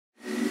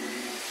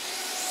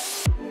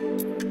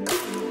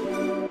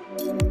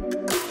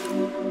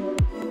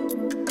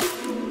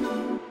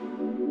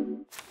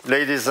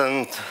Ladies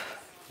and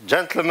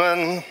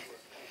gentlemen,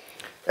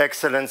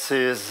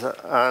 excellencies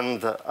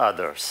and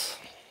others.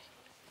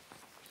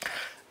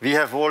 We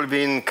have all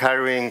been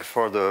carrying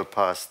for the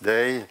past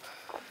day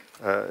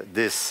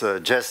this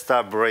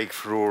GESDA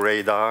Breakthrough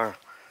Radar,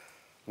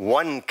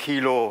 1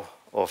 kilo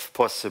of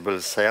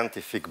possible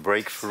scientific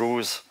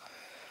breakthroughs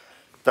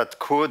that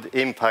could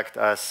impact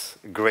us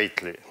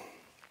greatly.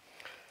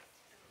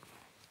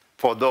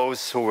 For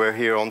those who were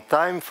here on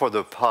time for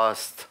the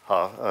past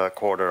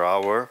quarter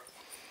hour,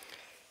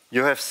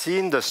 you have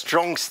seen the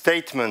strong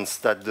statements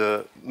that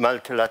the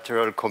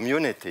multilateral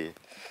community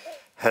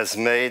has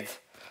made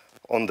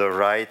on the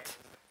right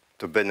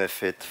to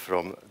benefit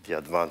from the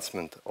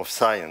advancement of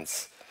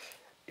science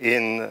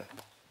in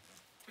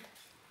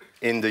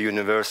the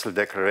Universal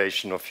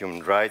Declaration of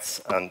Human Rights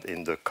and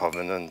in the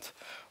Covenant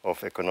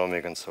of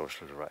Economic and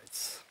Social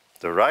Rights.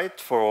 The right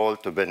for all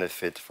to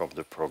benefit from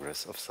the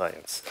progress of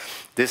science.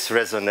 This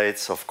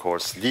resonates, of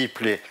course,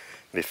 deeply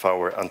with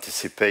our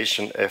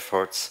anticipation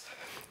efforts.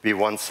 We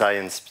want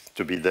science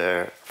to be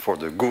there for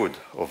the good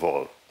of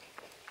all.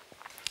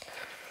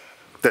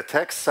 The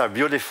texts are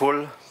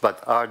beautiful,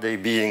 but are they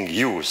being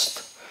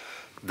used?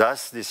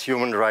 Does this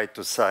human right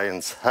to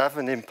science have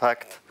an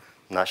impact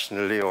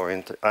nationally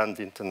and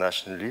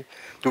internationally?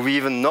 Do we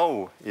even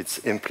know its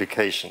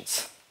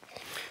implications?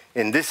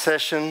 In this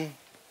session,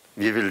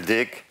 we will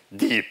dig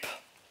deep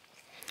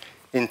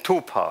in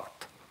two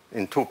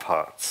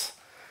parts.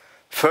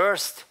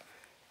 First,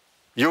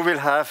 you will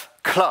have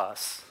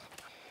class.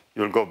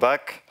 You'll go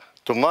back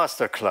to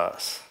master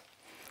class.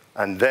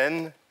 And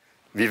then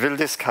we will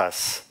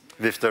discuss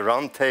with the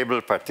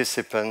roundtable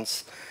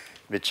participants,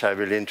 which I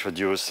will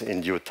introduce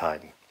in due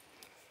time.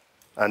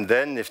 And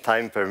then, if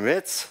time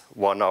permits,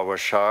 1 hour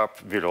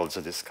sharp, we'll also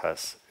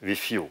discuss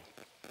with you.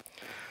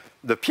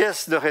 The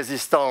pièce de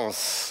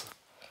résistance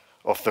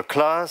of the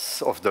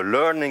class, of the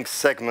learning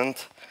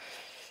segment,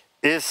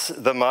 is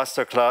the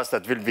master class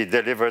that will be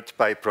delivered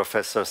by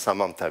Professor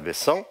Samantha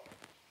Besson.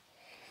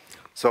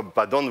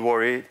 But don't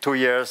worry, 2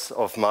 years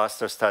of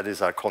master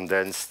studies are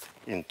condensed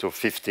into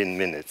 15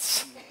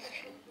 minutes.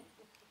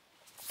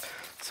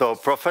 So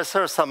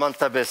Professor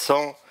Samantha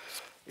Besson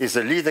is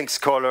a leading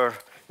scholar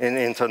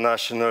in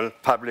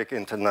public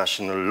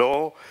international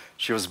law.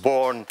 She was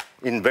born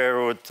in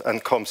Beirut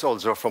and comes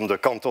also from the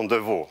Canton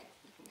de Vaud.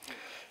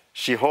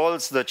 She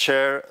holds the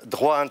chair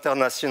Droit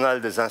International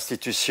des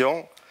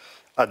Institutions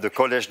at the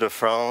Collège de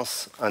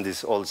France and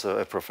is also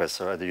a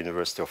professor at the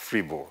University of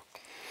Fribourg.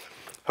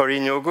 Her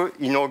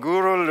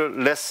inaugural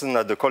lesson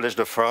at the Collège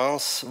de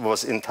France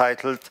was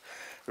entitled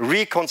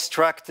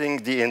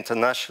Reconstructing the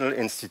International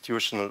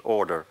Institutional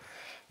Order,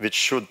 which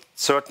should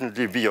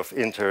certainly be of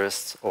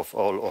interest of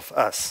all of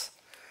us.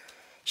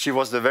 She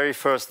was the very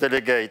first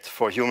delegate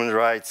for human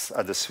rights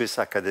at the Swiss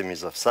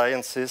Academies of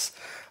Sciences,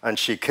 and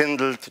she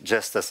kindled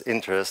GESDA's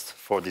interest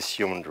for these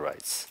human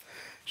rights.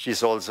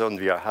 She's also, and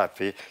we are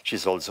happy,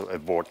 she's also a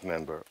board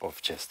member of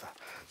GESDA.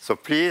 So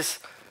please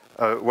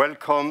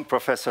welcome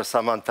Professor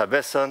Samantha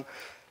Besson.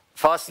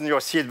 Fasten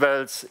your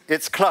seatbelts,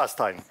 it's class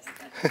time.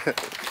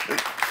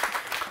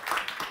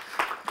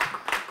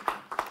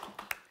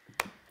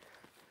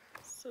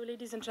 So,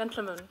 ladies and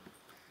gentlemen,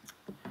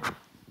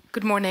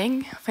 good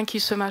morning. Thank you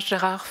so much,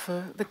 Gerard,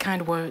 for the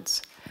kind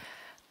words.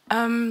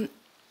 When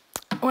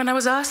I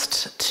was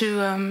asked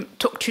to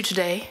talk to you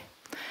today,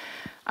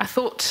 I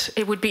thought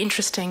it would be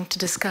interesting to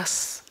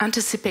discuss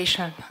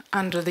anticipation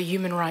under the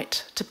human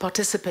right to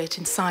participate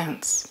in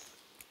science.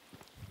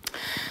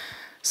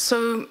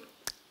 So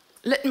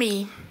let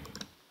me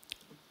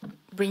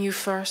bring you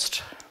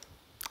first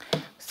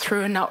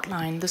through an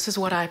outline. This is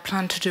what I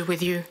plan to do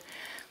with you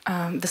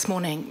this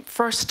morning.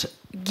 First,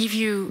 give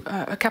you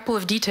a couple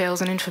of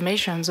details and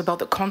informations about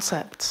the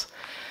concepts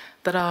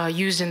that are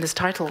used in this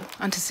title.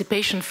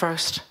 Anticipation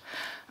first,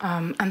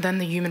 and then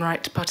the human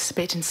right to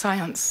participate in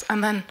science,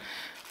 and then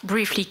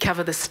briefly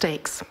cover the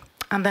stakes.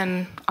 And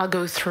then I'll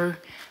go through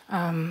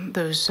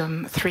those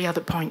 3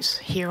 other points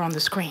here on the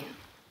screen.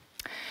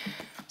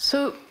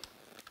 So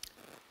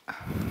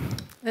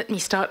let me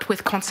start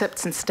with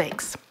concepts and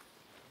stakes.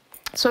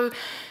 So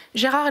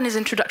Gerard, in his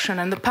introduction,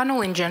 and the panel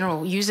in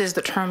general, uses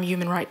the term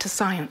human right to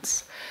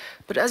science.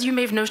 But as you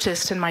may have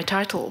noticed in my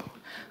title,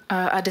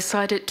 I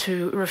decided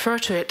to refer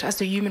to it as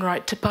the human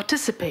right to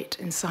participate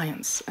in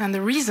science. And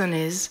the reason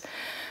is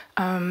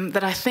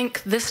that I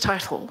think this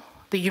title,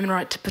 the human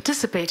right to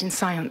participate in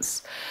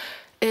science,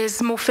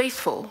 is more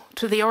faithful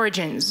to the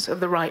origins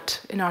of the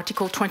right in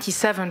Article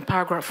 27,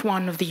 paragraph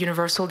 1 of the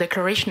Universal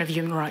Declaration of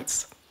Human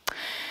Rights.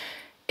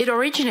 It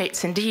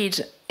originates,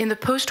 indeed, in the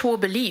post-war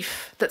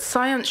belief that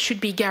science should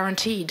be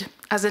guaranteed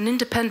as an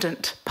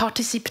independent,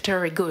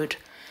 participatory good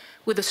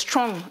with a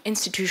strong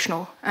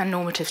institutional and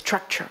normative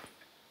structure.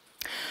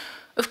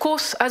 Of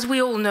course, as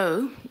we all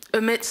know,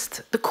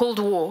 amidst the Cold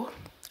War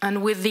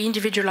and with the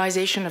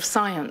individualization of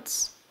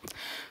science,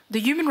 the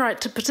human right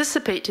to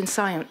participate in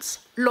science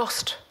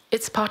lost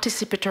its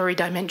participatory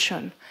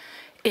dimension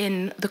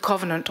in the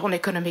Covenant on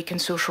Economic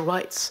and Social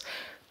Rights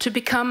to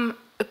become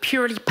a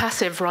purely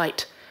passive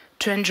right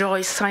to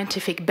enjoy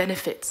scientific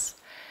benefits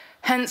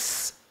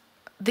hence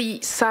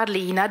the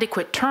sadly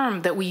inadequate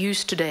term that we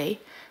use today,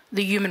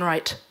 the human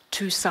right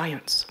to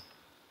science.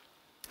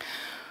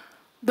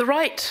 The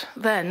right,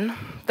 then,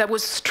 that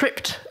was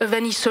stripped of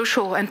any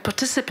social and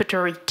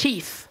participatory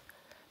teeth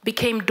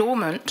became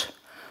dormant,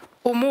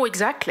 or more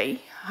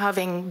exactly,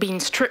 having been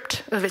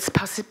stripped of its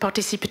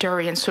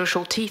participatory and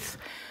social teeth,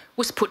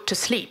 was put to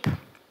sleep.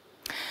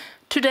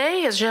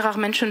 Today, as Gérard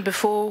mentioned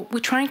before, we're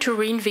trying to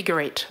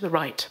reinvigorate the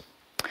right.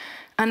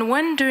 And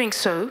when doing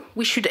so,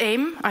 we should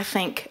aim, I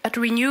think, at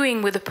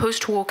renewing with a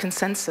post-war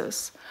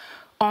consensus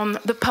on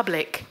the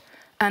public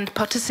and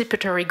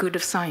participatory good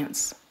of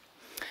science.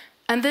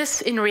 And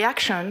this in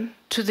reaction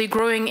to the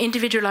growing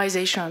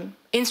individualization,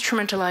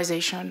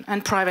 instrumentalization,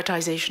 and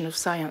privatization of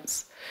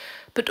science,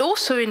 but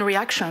also in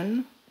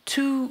reaction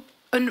to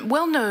a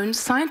well-known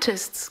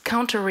scientist's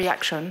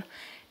counter-reaction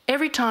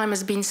every time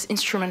has been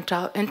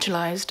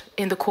instrumentalized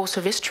in the course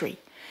of history.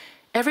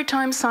 Every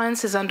time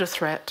science is under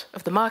threat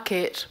of the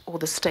market or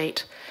the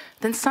state,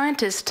 then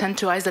scientists tend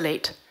to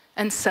isolate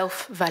and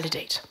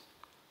self-validate.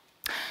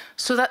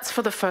 So that's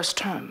for the first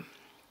term.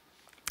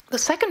 The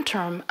second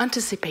term,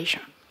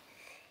 anticipation.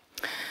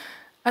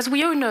 As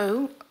we all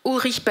know,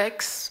 Ulrich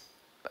Beck's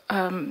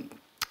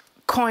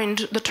coined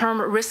the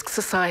term risk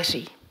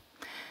society.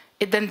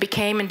 It then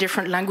became, in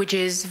different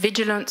languages,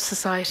 vigilant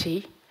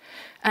society,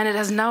 and it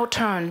has now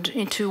turned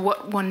into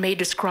what one may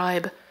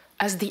describe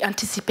as the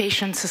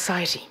anticipation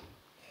society.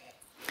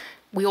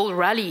 We all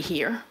rally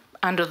here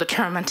under the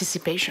term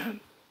anticipation.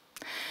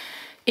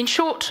 In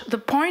short, the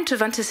point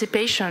of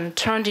anticipation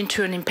turned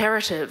into an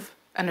imperative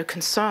and a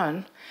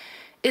concern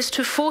is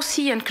to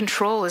foresee and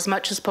control as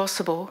much as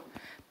possible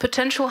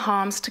potential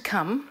harms to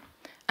come,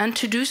 and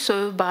to do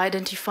so by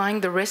identifying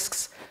the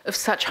risks of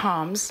such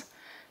harms,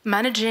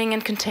 managing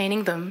and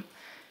containing them,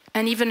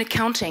 and even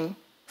accounting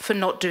for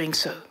not doing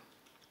so.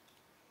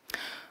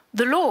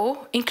 The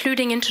law,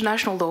 including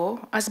international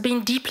law, has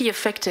been deeply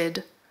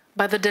affected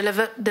by the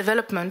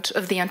development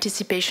of the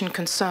anticipation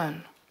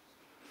concern.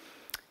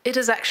 It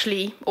has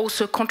actually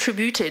also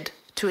contributed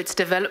to its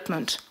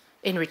development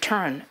in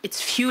return.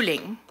 It's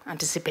fueling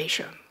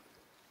anticipation.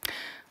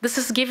 This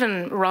has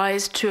given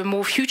rise to a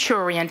more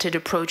future-oriented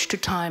approach to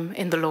time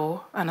in the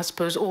law, and I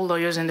suppose all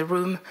lawyers in the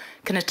room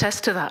can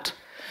attest to that.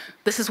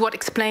 This is what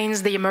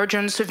explains the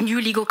emergence of new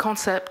legal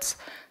concepts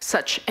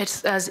such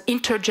as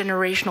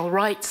intergenerational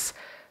rights,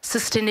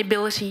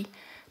 sustainability,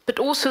 but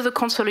also the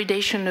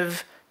consolidation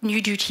of new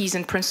duties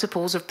and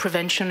principles of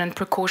prevention and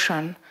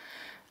precaution,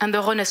 and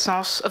the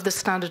renaissance of the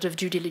standard of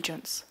due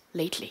diligence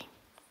lately.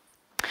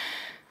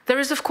 There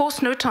is, of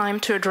course, no time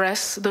to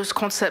address those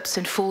concepts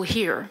in full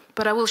here,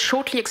 but I will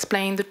shortly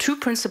explain the two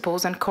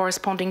principles and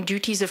corresponding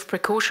duties of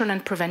precaution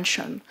and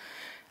prevention,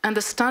 and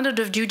the standard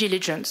of due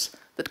diligence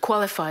that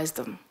qualifies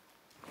them.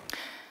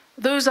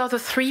 Those are the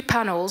three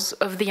panels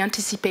of the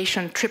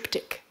anticipation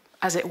triptych,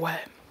 as it were.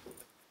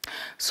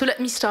 So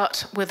let me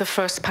start with the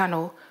first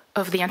panel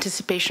of the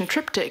anticipation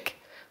triptych,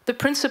 the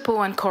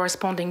principle and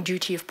corresponding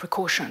duty of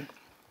precaution.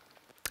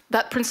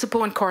 That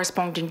principle and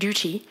corresponding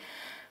duty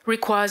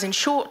requires, in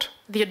short,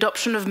 the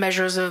adoption of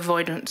measures of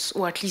avoidance,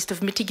 or at least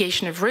of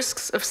mitigation of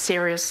risks of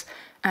serious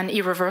and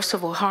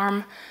irreversible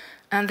harm,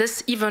 and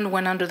this even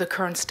when under the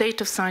current state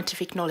of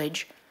scientific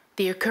knowledge,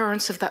 the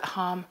occurrence of that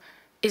harm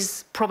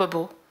is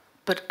probable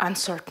but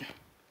uncertain.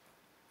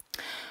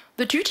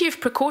 The duty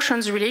of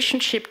precaution's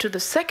relationship to the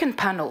second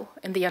panel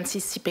in the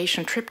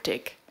anticipation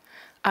triptych,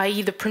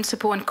 i.e. the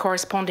principle and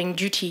corresponding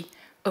duty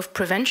of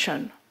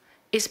prevention,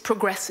 is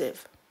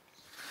progressive,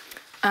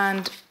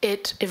 and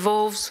it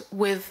evolves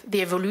with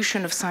the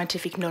evolution of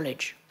scientific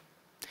knowledge.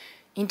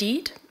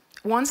 Indeed,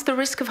 once the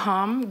risk of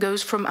harm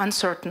goes from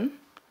uncertain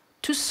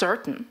to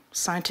certain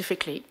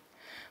scientifically,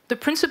 the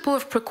principle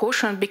of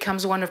precaution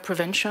becomes one of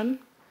prevention,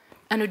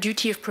 and a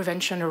duty of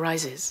prevention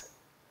arises.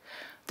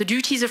 The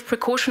duties of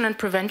precaution and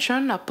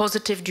prevention are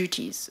positive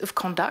duties of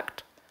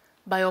conduct,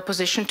 by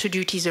opposition to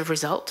duties of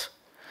result.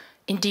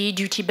 Indeed,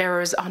 duty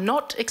bearers are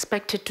not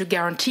expected to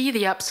guarantee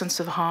the absence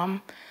of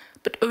harm,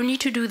 but only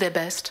to do their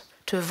best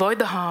to avoid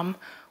the harm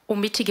or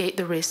mitigate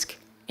the risk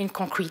in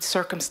concrete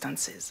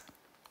circumstances.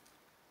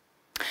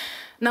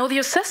 Now, the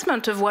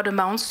assessment of what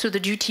amounts to the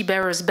duty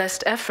bearer's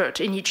best effort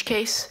in each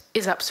case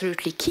is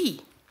absolutely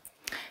key.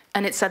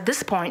 And it's at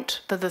this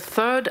point that the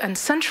third and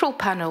central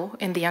panel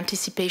in the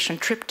anticipation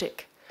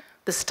triptych,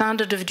 the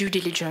standard of due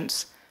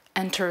diligence,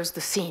 enters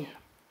the scene.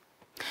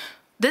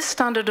 This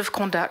standard of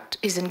conduct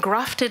is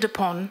engrafted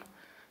upon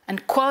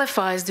and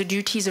qualifies the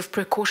duties of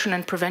precaution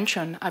and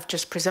prevention I've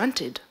just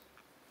presented.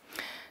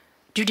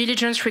 Due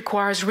diligence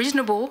requires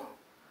reasonable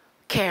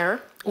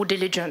care or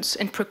diligence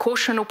in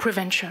precaution or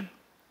prevention.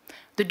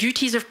 The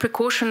duties of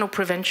precaution or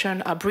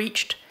prevention are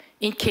breached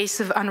in case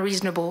of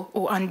unreasonable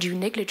or undue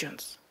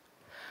negligence.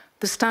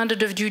 The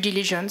standard of due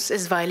diligence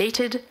is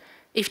violated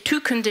if two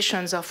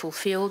conditions are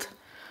fulfilled: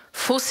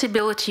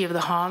 foreseeability of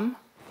the harm,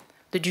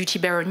 the duty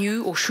bearer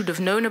knew or should have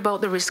known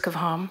about the risk of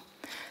harm,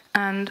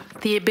 and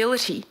the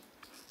ability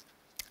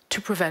to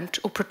prevent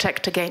or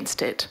protect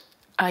against it,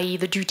 i.e.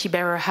 the duty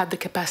bearer had the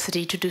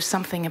capacity to do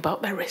something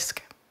about their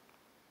risk.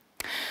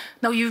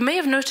 Now, you may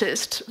have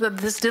noticed that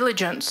this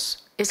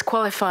diligence is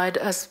qualified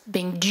as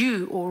being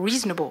due or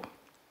reasonable.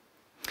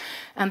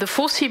 And the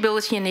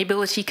foreseeability and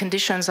ability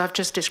conditions I've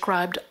just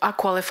described are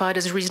qualified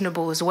as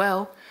reasonable as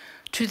well,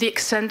 to the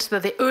extent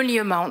that they only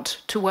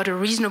amount to what a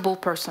reasonable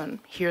person,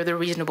 here the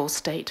reasonable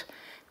state,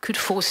 could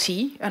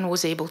foresee and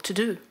was able to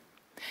do.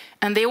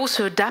 And they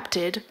also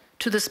adapted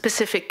to the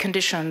specific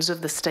conditions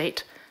of the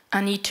state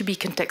and need to be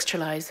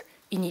contextualized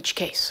in each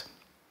case.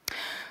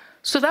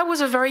 So that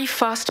was a very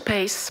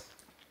fast-paced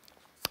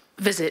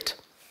visit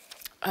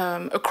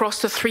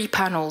across the 3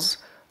 panels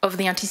of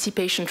the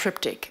anticipation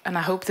triptych, and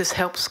I hope this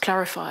helps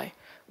clarify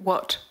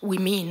what we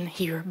mean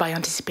here by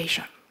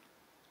anticipation.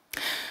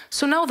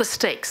 So now the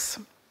stakes.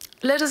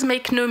 Let us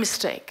make no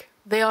mistake.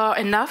 There are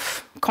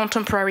enough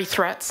contemporary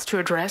threats to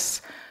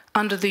address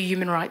under the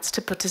human rights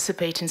to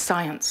participate in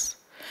science.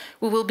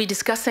 We will be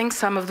discussing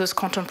some of those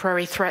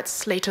contemporary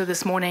threats later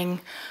this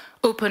morning: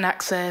 open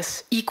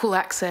access, equal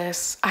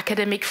access,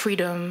 academic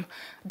freedom,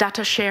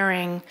 data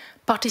sharing,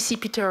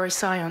 participatory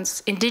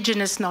science,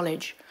 indigenous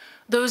knowledge.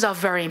 Those are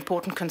very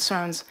important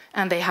concerns,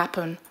 and they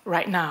happen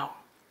right now.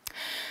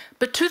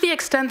 But to the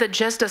extent that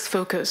GESDA's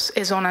focus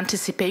is on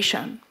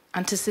anticipation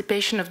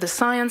of the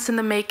science in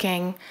the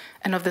making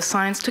and of the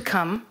science to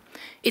come,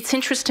 it's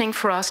interesting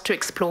for us to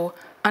explore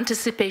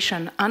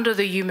anticipation under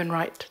the human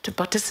right to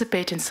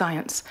participate in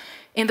science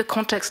in the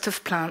context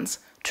of plans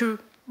to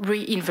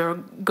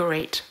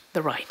reinvigorate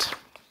the right.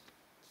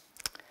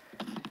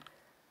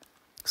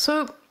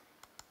 So,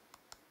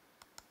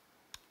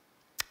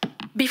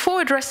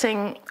 before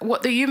addressing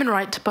what the human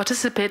right to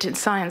participate in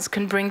science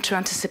can bring to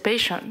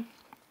anticipation,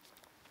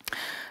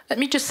 let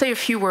me just say a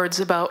few words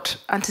about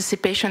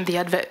anticipation, the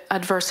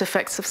adverse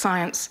effects of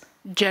science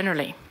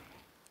generally.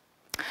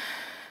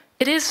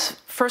 It is,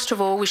 first of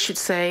all, we should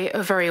say,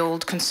 a very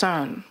old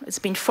concern. It's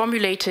been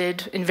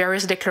formulated in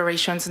various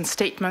declarations and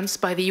statements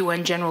by the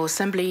UN General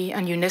Assembly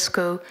and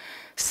UNESCO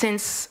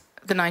since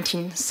the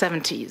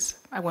 1970s.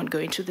 I won't go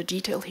into the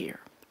detail here.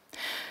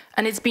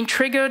 And it's been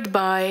triggered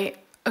by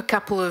a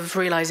couple of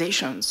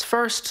realizations.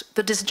 First,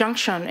 the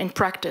disjunction in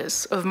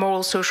practice of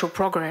moral social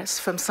progress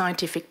from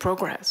scientific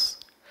progress.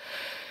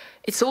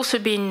 It's also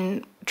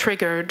been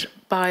triggered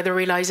by the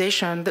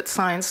realization that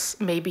science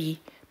may be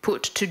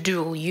put to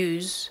dual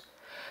use.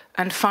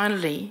 And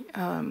finally,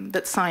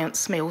 that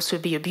science may also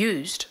be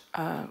abused.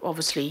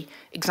 Obviously,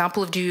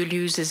 example of dual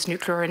use is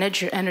nuclear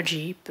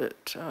energy,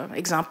 but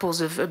examples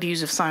of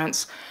abuse of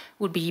science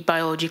would be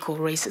biological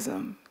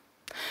racism.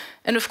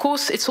 And of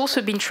course, it's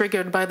also been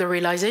triggered by the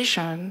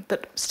realization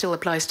that still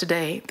applies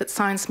today, that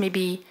science may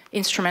be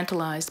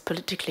instrumentalized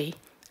politically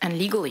and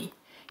legally.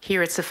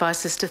 Here it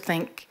suffices to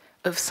think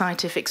of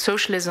scientific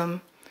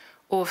socialism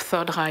or of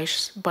Third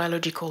Reich's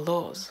biological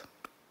laws.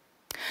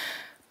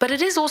 But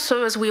it is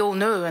also, as we all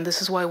know, and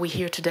this is why we're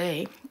here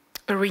today,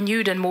 a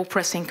renewed and more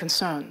pressing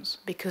concerns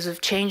because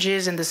of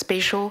changes in the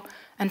spatial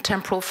and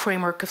temporal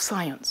framework of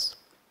science.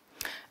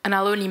 And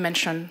I'll only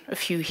mention a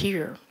few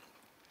here.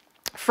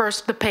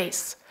 First, the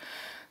pace.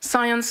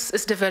 Science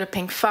is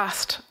developing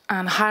fast,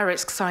 and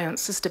high-risk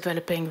science is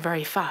developing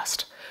very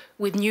fast,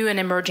 with new and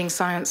emerging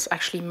science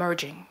actually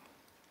merging.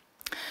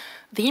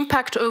 The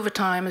impact over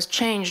time has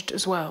changed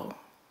as well.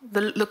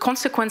 The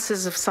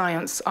consequences of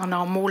science are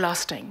now more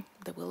lasting.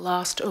 They will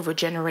last over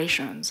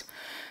generations,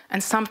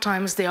 and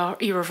sometimes they are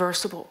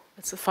irreversible.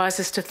 It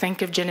suffices to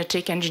think of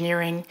genetic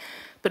engineering,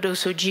 but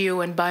also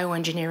geo and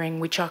bioengineering,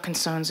 which are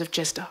concerns of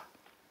GESDA.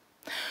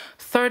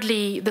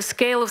 Thirdly, the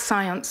scale of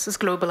science is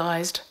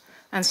globalized,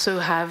 and so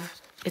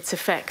have its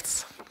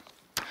effects.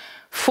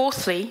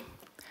 Fourthly,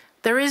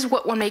 there is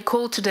what one may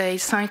call today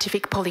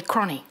scientific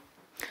polychrony.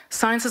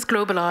 Science is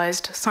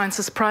globalized, science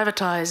is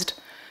privatized,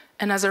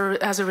 and as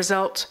a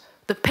result,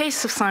 the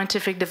pace of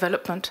scientific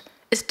development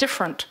is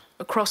different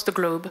across the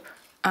globe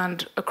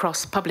and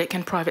across public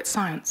and private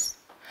science.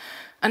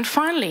 And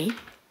finally,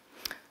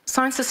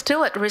 science is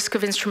still at risk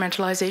of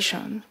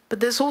instrumentalization, but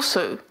there's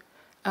also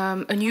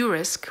a new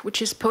risk,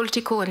 which is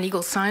political and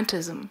legal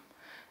scientism,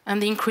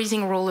 and the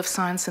increasing role of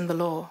science in the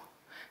law.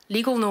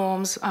 Legal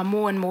norms are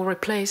more and more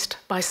replaced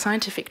by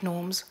scientific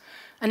norms,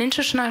 and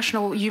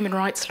international human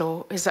rights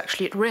law is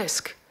actually at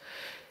risk.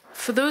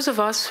 For those of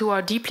us who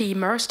are deeply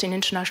immersed in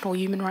international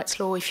human rights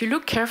law, if you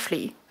look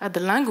carefully at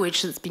the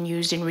language that's been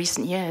used in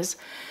recent years,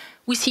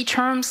 we see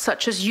terms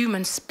such as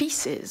human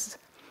species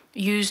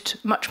used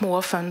much more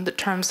often than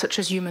terms such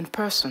as human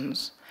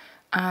persons.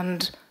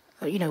 And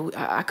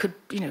I could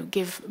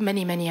give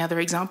many other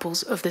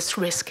examples of this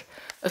risk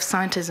of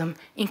scientism,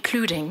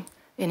 including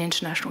in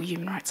international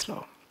human rights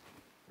law.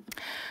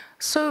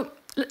 So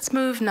let's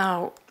move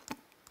now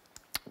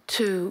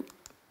to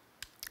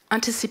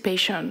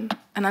anticipation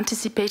and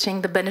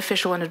anticipating the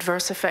beneficial and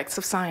adverse effects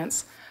of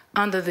science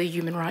under the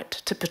human right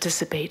to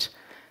participate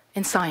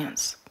in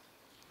science.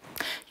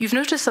 You've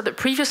noticed that the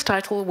previous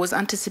title was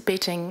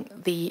anticipating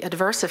the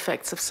adverse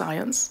effects of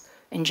science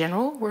in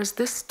general, whereas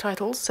this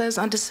title says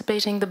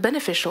anticipating the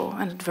beneficial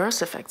and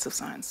adverse effects of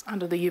science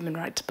under the human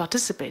right to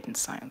participate in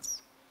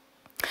science.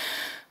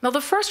 Now,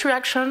 the first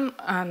reaction,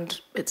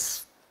 and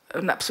it's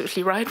an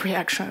absolutely right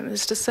reaction,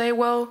 is to say,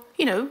 well,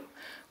 you know,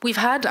 we've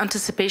had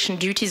anticipation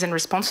duties and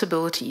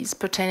responsibilities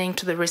pertaining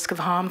to the risk of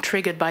harm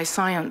triggered by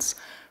science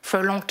for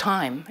a long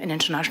time in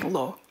international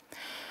law.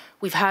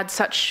 We've had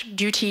such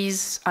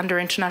duties under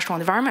international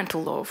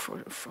environmental law,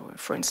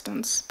 for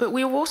instance, but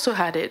we've also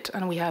had it,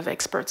 and we have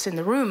experts in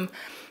the room,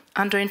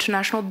 under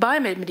international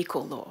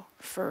biomedical law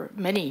for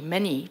many,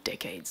 many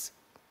decades.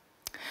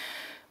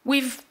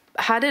 We've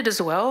had it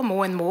as well,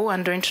 more and more,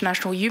 under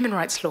international human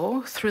rights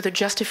law through the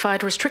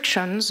justified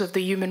restrictions of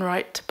the human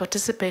right to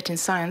participate in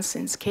science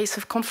in case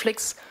of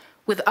conflicts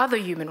with other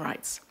human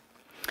rights.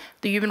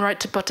 The human right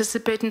to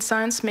participate in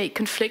science may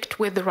conflict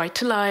with the right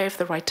to life,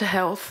 the right to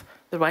health,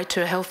 the right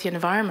to a healthy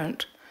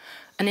environment.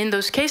 And in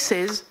those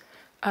cases,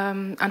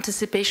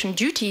 anticipation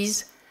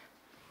duties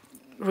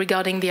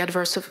regarding the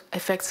adverse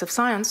effects of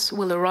science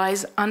will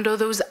arise under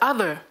those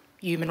other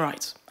human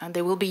rights. And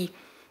they will be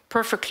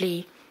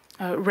perfectly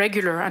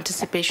regular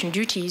anticipation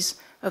duties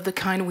of the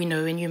kind we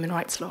know in human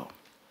rights law.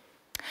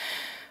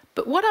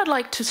 But what I'd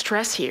like to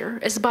stress here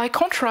is, by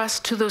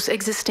contrast to those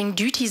existing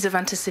duties of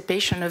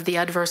anticipation of the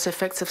adverse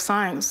effects of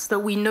science that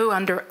we know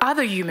under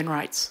other human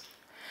rights,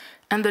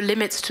 and the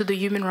limits to the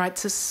human right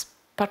to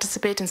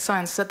participate in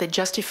science that they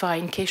justify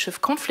in case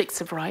of conflicts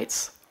of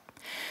rights,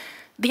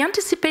 the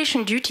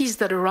anticipation duties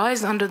that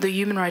arise under the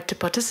human right to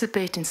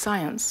participate in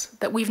science,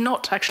 that we've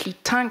not actually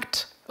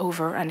tanked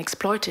over and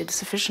exploited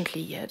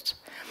sufficiently yet,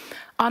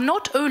 are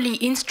not only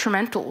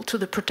instrumental to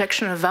the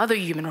protection of other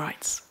human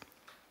rights.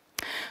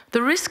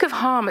 The risk of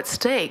harm at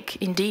stake,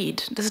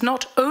 indeed, does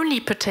not only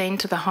pertain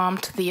to the harm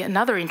to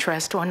another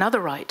interest or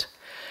another right,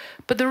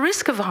 but the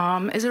risk of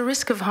harm is a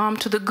risk of harm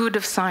to the good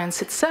of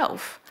science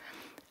itself,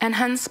 and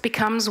hence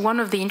becomes one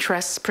of the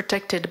interests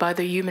protected by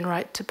the human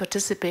right to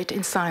participate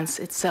in science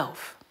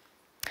itself.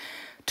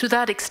 To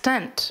that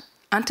extent,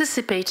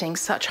 anticipating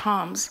such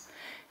harms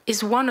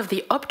is one of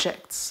the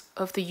objects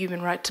of the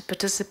human right to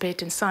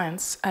participate in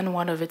science and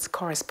one of its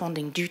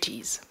corresponding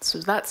duties. So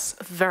that's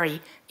a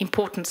very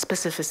important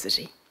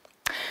specificity.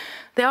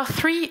 There are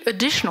three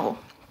additional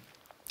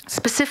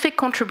specific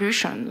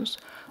contributions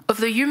of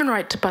the human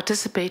right to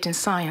participate in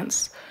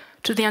science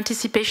to the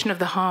anticipation of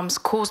the harms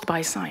caused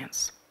by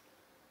science.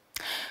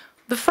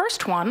 The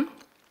first one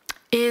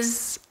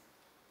is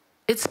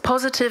its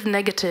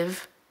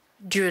positive-negative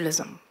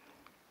dualism.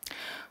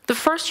 The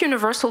first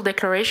Universal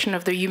Declaration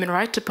of the Human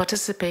Right to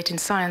Participate in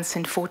Science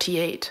in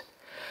 1948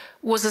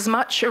 was as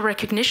much a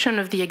recognition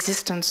of the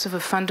existence of a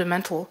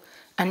fundamental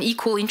and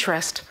equal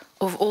interest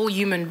of all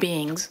human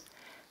beings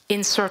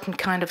in certain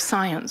kind of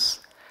science,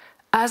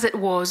 as it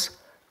was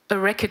a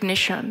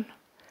recognition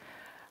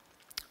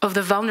of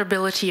the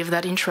vulnerability of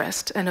that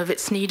interest and of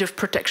its need of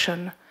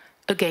protection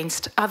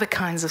against other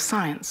kinds of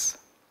science.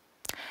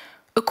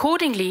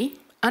 Accordingly,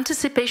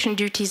 anticipation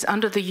duties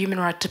under the human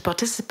right to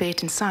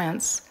participate in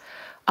science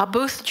are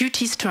both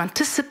duties to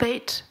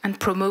anticipate and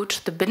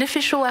promote the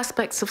beneficial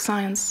aspects of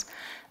science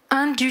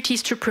and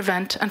duties to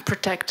prevent and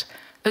protect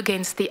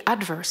against the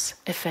adverse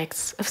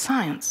effects of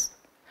science.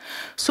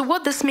 So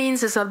what this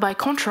means is that, by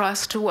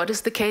contrast to what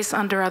is the case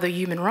under other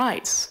human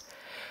rights,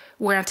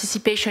 where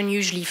anticipation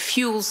usually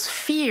fuels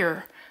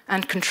fear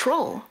and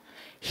control,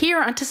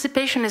 here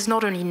anticipation is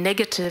not only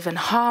negative and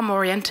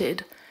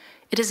harm-oriented,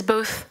 it is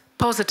both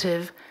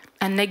positive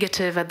and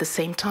negative at the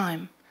same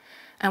time.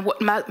 And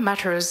what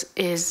matters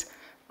is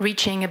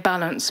reaching a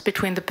balance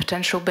between the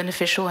potential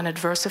beneficial and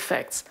adverse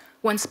effects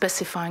when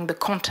specifying the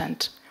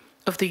content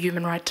of the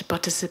human right to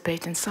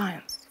participate in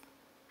science.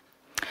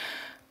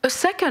 A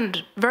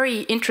second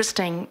very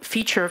interesting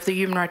feature of the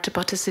human right to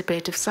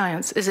participate in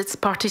science is its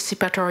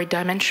participatory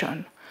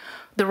dimension.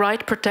 The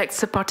right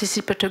protects a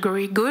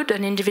participatory good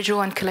and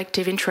individual and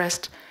collective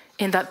interest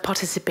in that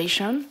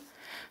participation.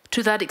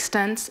 To that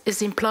extent,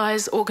 it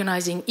implies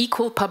organizing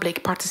equal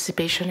public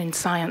participation in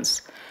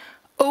science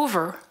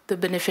over the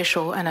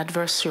beneficial and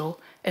adversarial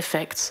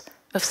effects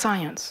of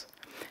science.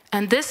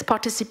 And this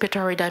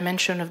participatory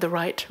dimension of the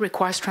right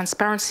requires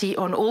transparency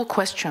on all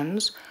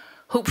questions,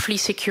 hopefully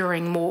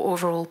securing more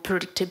overall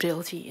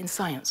predictability in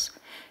science.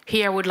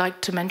 Here I would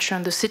like to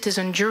mention the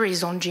citizen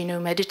juries on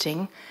genome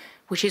editing,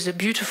 which is a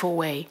beautiful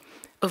way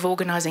of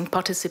organizing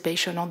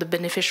participation on the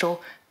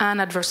beneficial and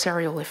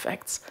adversarial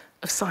effects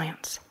of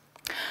science.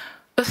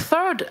 A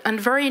third and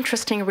very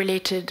interesting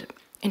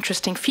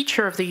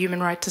feature of the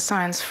human right to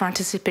science for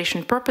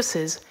anticipation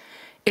purposes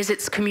is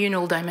its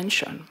communal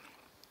dimension.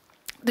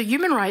 The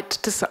human right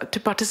to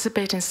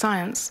participate in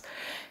science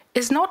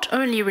is not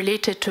only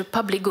related to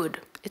public good,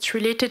 it's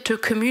related to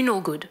communal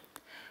good.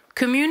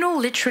 Communal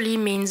literally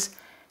means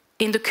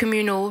in the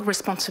communal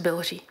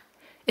responsibility.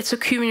 It's a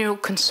communal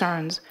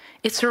concern.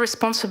 It's a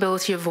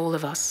responsibility of all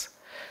of us.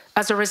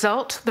 As a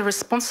result, the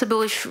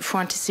responsibility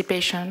for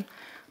anticipation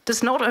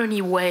does not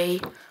only weigh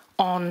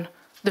on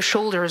the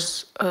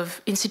shoulders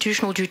of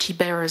institutional duty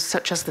bearers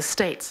such as the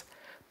states,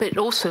 but it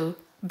also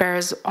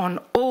bears on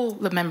all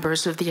the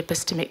members of the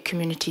epistemic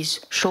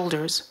community's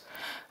shoulders.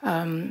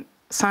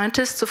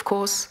 Scientists, of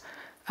course,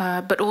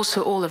 but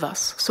also all of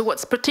us. So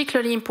what's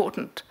particularly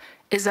important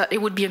is that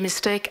it would be a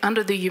mistake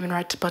under the human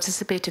right to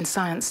participate in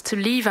science to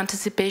leave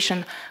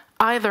anticipation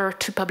either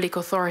to public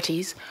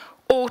authorities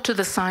or to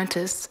the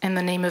scientists in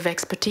the name of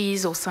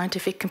expertise or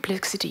scientific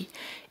complexity.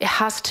 It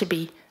has to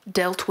be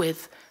dealt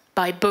with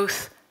by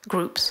both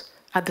groups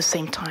at the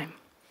same time.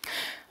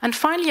 And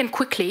finally and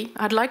quickly,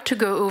 I'd like to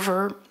go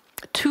over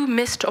 2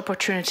 missed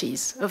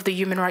opportunities of the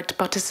human right to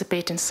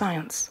participate in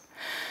science.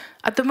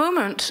 At the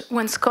moment,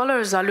 when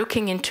scholars are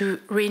looking into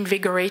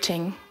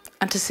reinvigorating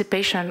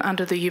anticipation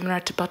under the human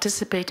right to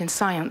participate in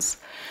science,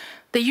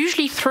 they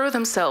usually throw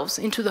themselves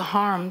into the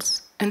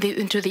arms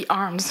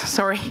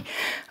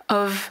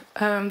of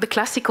the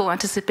classical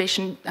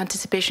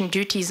anticipation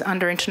duties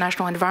under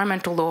international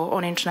environmental law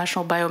or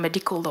international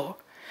biomedical law.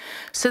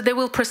 So they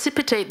will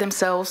precipitate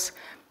themselves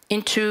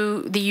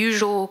into the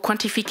usual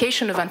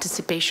quantification of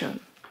anticipation,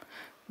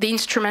 the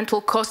instrumental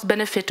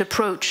cost-benefit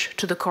approach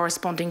to the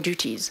corresponding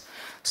duties.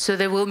 So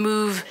they will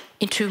move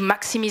into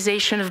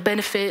maximization of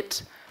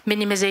benefit,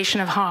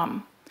 minimization of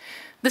harm.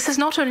 This is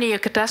not only a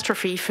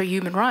catastrophe for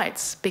human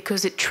rights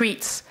because it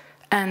treats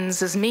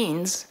ends as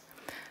means,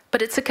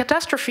 but it's a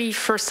catastrophe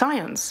for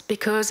science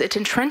because it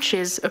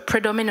entrenches a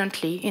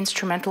predominantly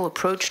instrumental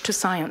approach to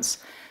science,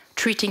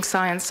 treating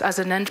science as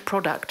an end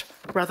product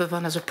rather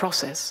than as a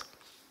process.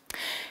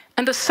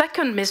 And the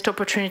second missed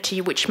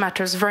opportunity, which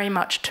matters very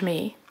much to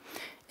me,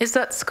 is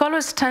that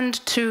scholars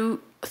tend to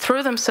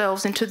throw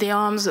themselves into the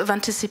arms of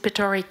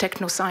anticipatory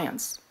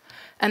technoscience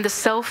and the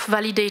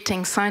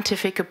self-validating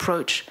scientific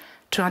approach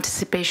to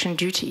anticipation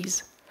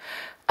duties.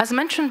 As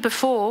mentioned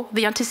before,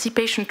 the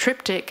anticipation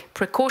triptych,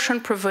 precaution,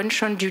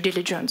 prevention, due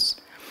diligence,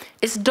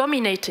 is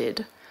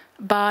dominated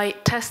by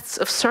tests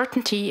of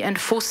certainty and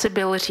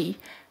forcibility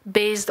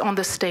based on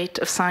the state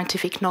of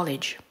scientific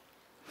knowledge.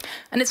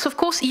 And it's of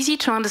course easy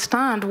to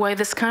understand why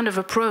this kind of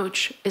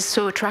approach is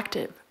so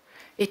attractive.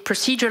 It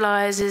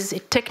proceduralizes,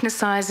 it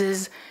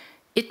technicizes,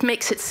 it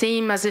makes it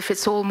seem as if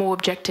it's all more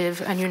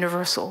objective and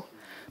universal.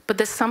 But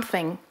there's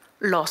something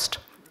lost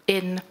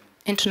in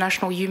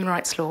international human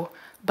rights law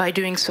by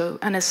doing so,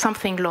 and there's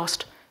something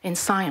lost in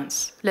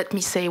science. Let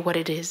me say what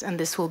it is, and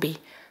this will be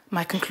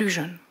my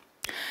conclusion.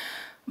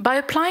 By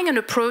applying an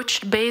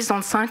approach based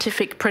on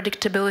scientific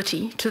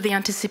predictability to the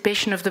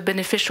anticipation of the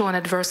beneficial and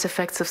adverse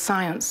effects of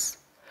science,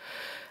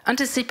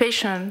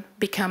 anticipation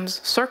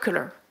becomes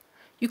circular.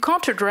 You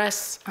can't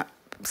address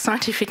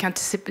scientific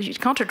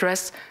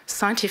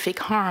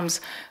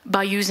harms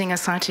by using a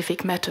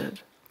scientific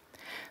method.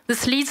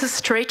 This leads us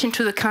straight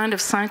into the kind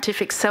of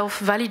scientific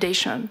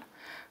self-validation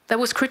that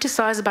was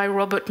criticized by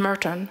Robert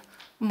Merton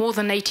more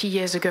than 80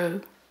 years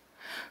ago.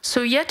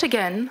 So yet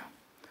again,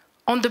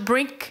 on the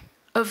brink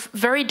of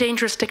very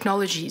dangerous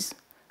technologies,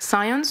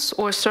 science,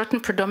 or a certain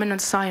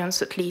predominant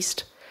science at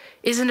least,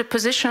 is in a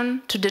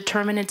position to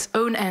determine its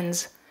own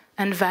ends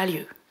and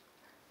value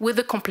with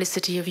the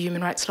complicity of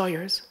human rights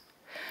lawyers.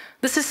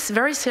 This is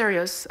very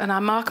serious, and I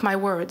mark my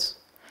words.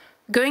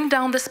 Going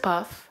down this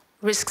path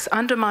risks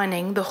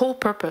undermining the whole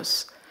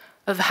purpose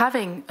of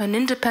having an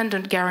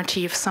independent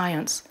guarantee of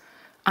science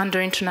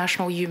under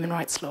international human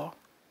rights law.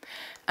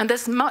 And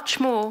there's much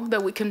more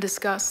that we can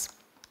discuss,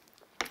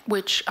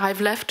 which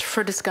I've left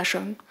for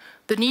discussion.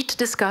 The need to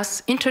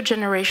discuss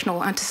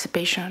intergenerational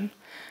anticipation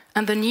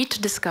and the need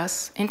to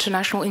discuss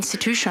international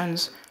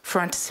institutions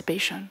for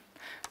anticipation.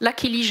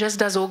 Luckily,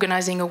 GESDA is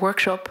organizing a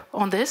workshop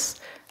on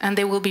this, and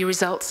there will be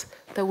results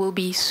that we'll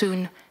be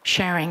soon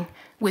sharing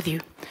with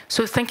you.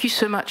 So thank you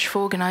so much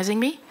for organizing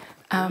me,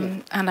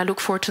 and I look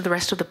forward to the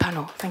rest of the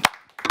panel. Thank you.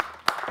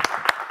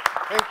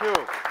 Thank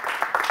you.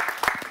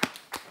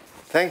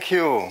 Thank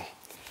you.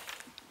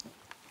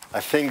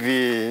 I think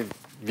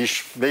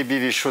maybe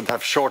we should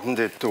have shortened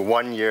it to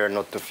 1 year,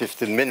 not to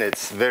 15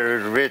 minutes.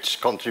 Very rich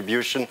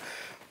contribution,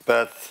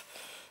 but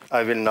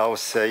I will now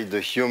say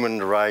the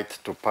human right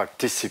to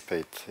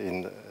participate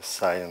in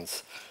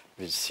science,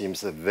 which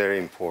seems a very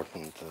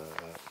important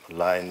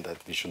line that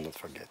we should not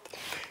forget.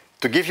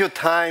 To give you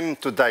time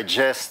to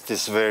digest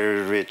this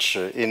very rich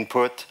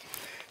input,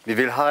 we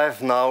will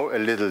have now a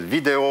little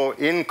video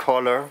in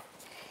color,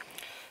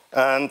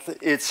 and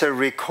it's a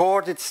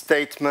recorded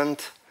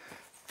statement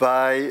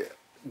by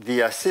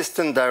the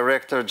Assistant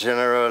Director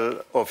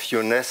General of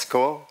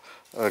UNESCO,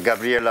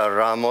 Gabriela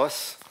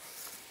Ramos.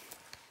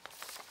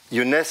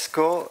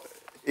 UNESCO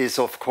is,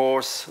 of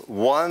course,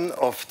 one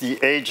of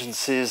the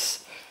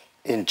agencies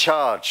in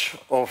charge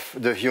of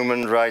the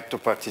human right to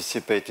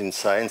participate in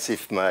science,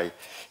 if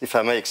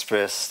I may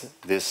express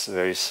this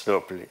very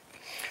slowly.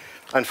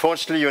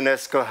 Unfortunately,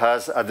 UNESCO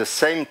has, at the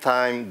same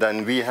time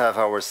that we have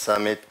our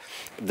summit,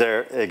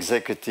 their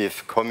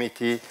executive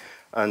committee,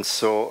 and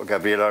so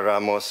Gabriela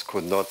Ramos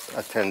could not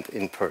attend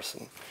in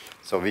person.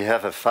 So we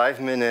have a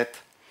 5-minute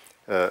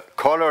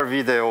color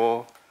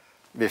video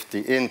with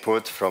the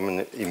input from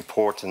an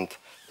important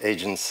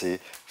agency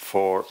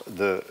for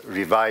the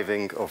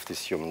reviving of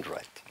this human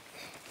right.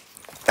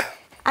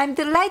 I'm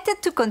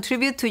delighted to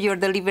contribute to your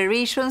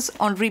deliberations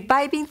on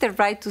reviving the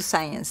right to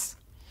science.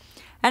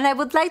 And I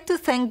would like to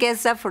thank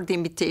GESDA for the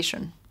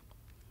invitation.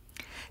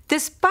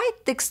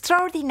 Despite the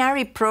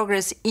extraordinary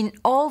progress in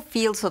all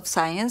fields of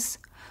science,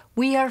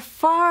 we are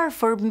far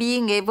from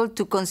being able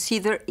to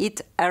consider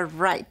it a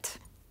right.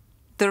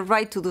 The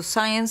right to do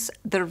science,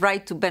 the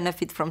right to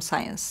benefit from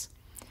science.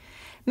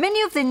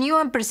 Many of the new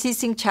and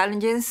persisting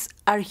challenges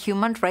are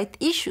human rights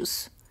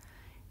issues.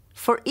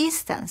 For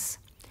instance,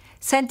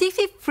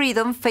 scientific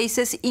freedom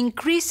faces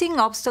increasing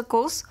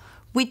obstacles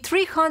with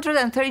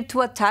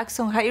 332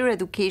 attacks on higher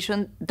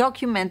education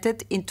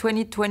documented in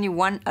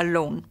 2021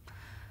 alone.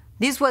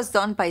 This was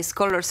done by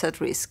Scholars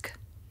at Risk.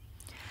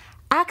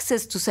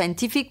 Access to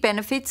scientific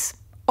benefits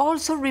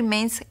also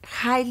remains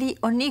highly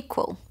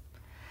unequal.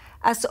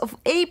 As of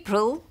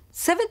April,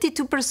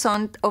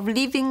 72%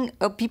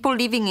 of people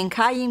living in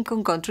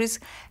high-income countries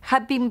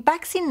have been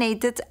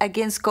vaccinated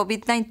against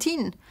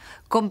COVID-19,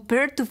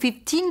 compared to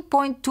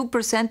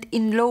 15.2%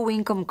 in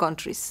low-income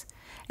countries.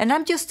 And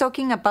I'm just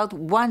talking about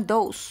one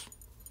dose.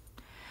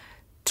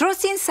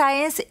 Trust in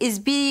science is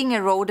being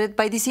eroded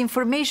by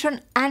disinformation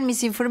and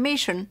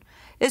misinformation,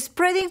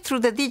 spreading through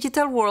the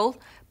digital world,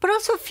 but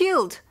also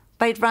fueled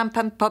by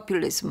rampant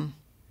populism.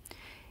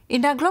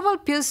 In a global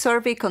Pew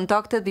survey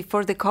conducted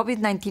before the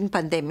COVID-19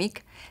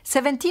 pandemic,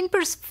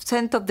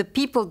 17% of the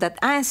people that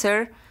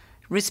answered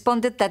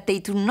responded that they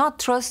do not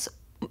trust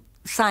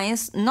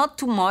science, not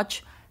too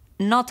much,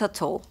 not at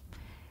all.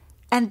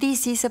 And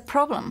this is a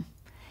problem.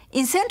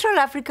 In Central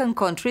African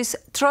countries,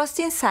 trust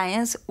in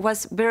science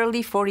was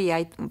barely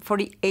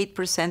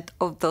 48%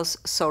 of those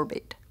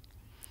surveyed.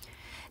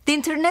 The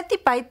internet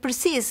divide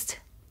persists,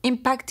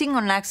 impacting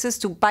on access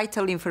to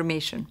vital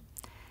information.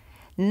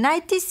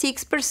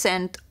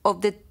 96%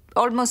 of the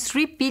almost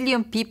 3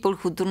 billion people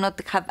who do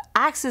not have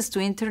access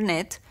to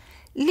internet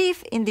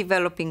live in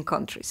developing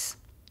countries.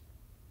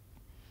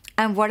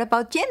 And what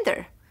about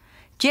gender?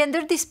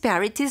 Gender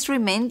disparities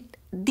remain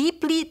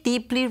deeply,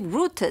 deeply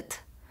rooted.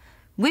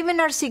 Women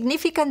are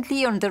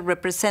significantly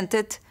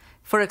underrepresented,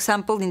 for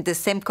example, in the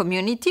STEM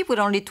community, with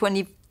only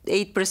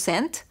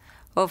 28%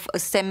 of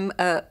STEM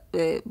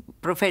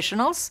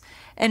professionals,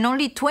 and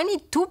only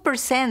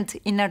 22%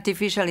 in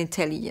artificial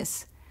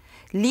intelligence.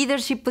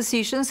 Leadership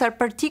positions are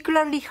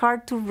particularly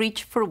hard to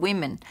reach for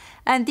women,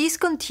 and this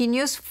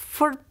continues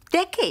for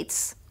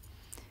decades.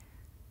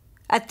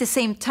 At the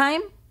same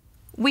time,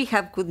 we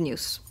have good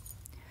news.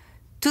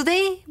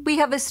 Today, we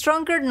have a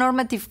stronger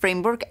normative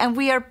framework, and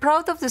we are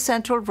proud of the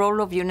central role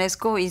of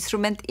UNESCO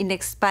instrument in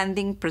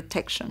expanding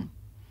protection.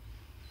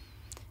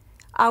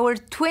 Our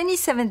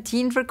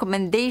 2017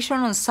 recommendation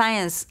on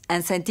science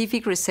and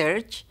scientific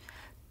research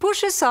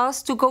pushes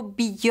us to go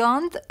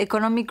beyond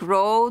economic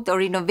growth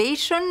or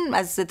innovation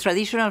as the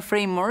traditional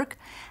framework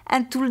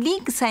and to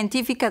link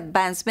scientific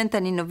advancement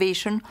and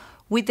innovation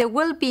with the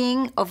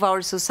well-being of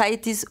our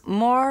society's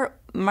more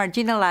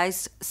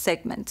marginalized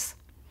segments.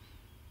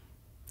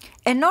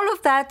 And all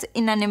of that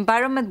in an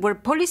environment where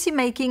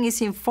policymaking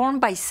is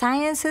informed by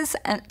science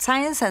and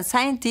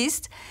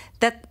scientists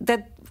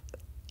that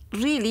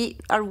really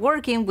are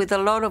working with a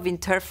lot of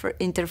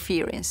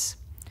interference.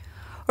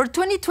 Our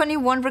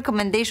 2021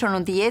 recommendation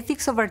on the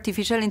ethics of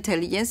artificial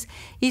intelligence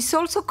is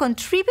also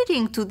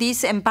contributing to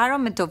this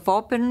environment of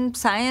open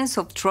science,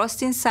 of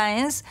trust in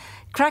science,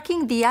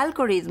 cracking the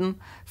algorithm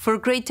for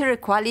greater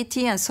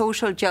equality and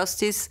social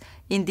justice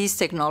in these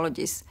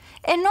technologies,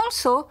 and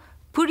also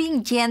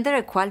putting gender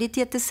equality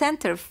at the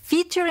center,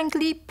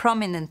 featuringly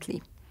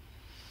prominently.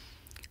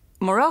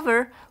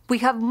 Moreover, we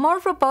have more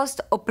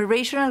robust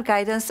operational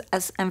guidance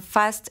and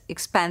fast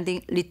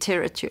expanding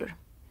literature.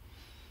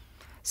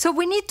 So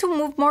we need to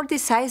move more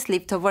decisively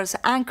towards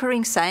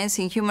anchoring science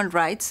in human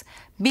rights,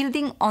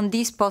 building on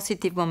this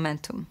positive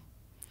momentum.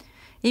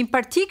 In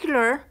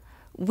particular,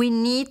 we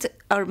need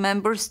our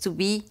members to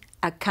be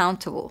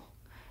accountable.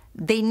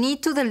 They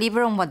need to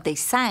deliver on what they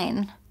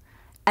sign.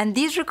 And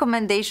this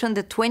recommendation,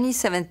 the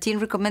 2017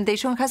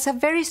 recommendation, has a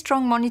very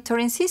strong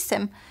monitoring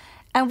system.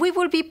 And we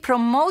will be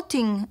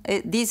promoting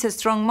this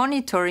strong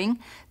monitoring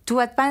to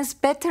advance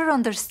better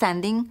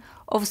understanding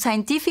of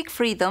scientific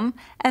freedom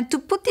and to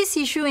put this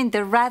issue in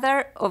the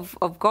radar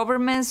of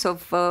governments,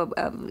 of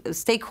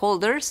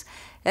stakeholders,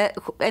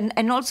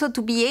 and also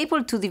to be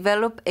able to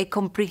develop a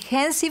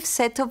comprehensive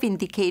set of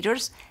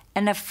indicators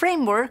and a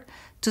framework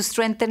to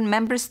strengthen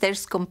member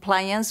states'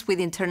 compliance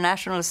with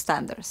international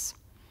standards.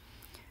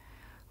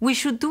 We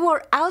should do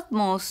our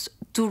utmost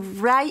to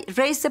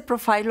raise the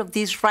profile of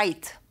this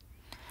right,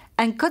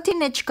 and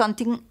cutting-edge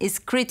content is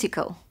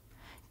critical.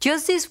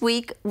 Just this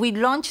week, we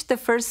launched the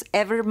first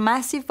ever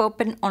massive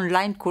open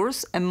online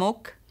course, a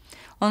MOOC,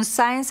 on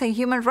science and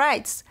human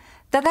rights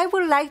that I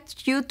would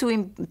like you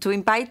to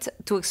invite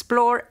to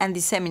explore and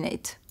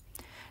disseminate.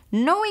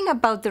 Knowing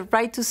about the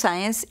right to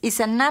science is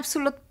an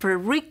absolute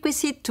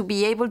prerequisite to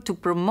be able to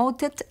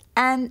promote it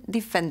and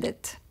defend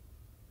it.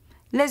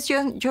 Let's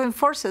join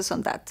forces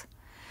on that.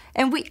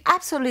 And we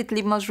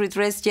absolutely must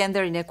redress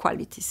gender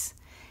inequalities.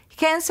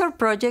 Hence our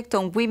project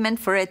on Women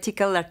for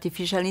Ethical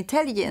Artificial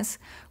Intelligence,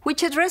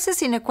 which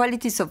addresses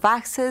inequalities of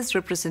access,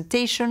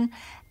 representation,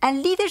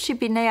 and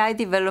leadership in AI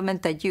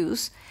development and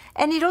use,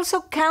 and it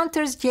also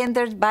counters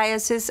gender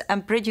biases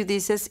and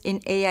prejudices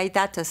in AI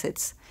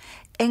datasets,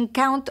 and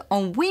count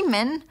on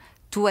women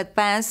to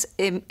advance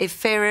a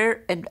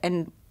fairer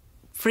and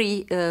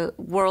free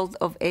world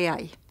of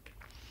AI.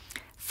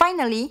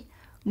 Finally,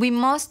 we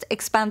must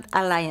expand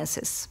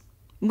alliances.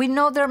 We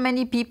know there are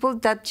many people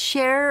that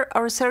share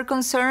our shared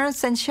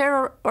concerns and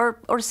share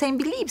our same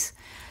beliefs.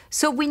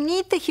 So we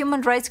need the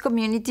human rights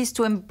communities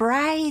to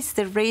embrace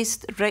the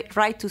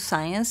right to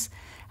science,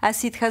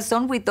 as it has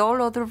done with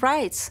all other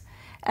rights.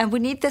 And we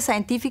need the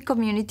scientific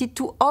community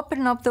to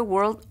open up the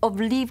world of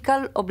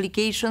legal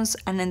obligations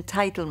and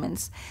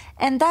entitlements.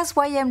 And that's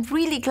why I'm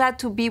really glad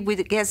to be with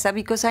GESDA,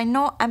 because I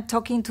know I'm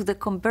talking to the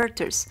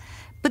converters.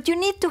 But you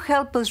need to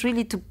help us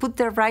really to put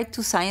the right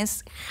to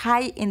science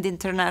high in the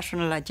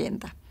international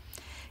agenda.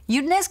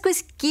 UNESCO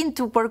is keen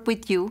to work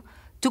with you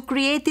to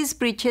create these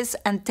bridges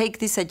and take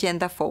this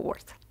agenda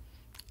forward.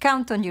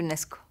 Count on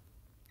UNESCO.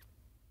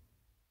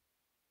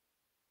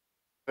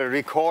 A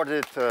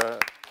recorded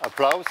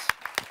applause.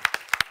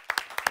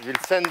 We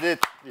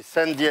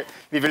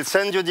will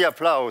send you the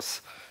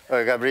applause,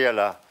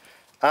 Gabriela.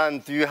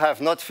 And you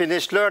have not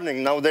finished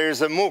learning. Now there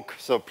is a MOOC,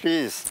 so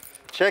please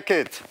check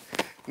it.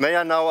 May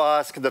I now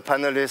ask the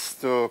panelists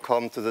to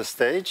come to the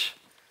stage?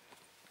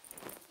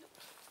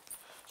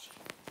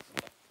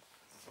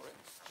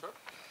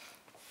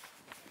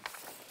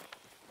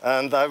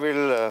 And I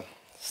will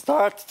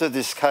start the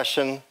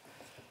discussion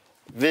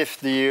with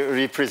the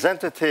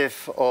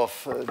representative of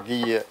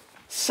the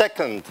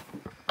second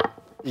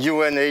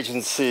UN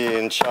agency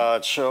in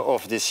charge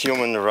of this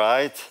human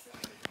right,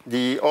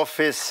 the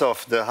Office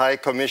of the High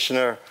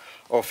Commissioner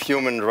of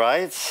Human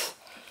Rights.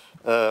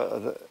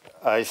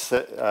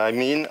 I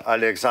mean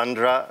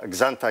Alexandra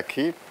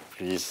Xantaki,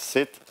 please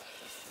sit.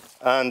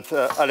 And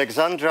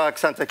Alexandra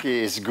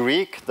Xantaki is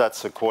Greek,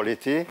 that's a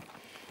quality,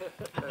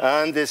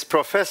 and is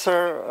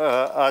professor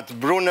at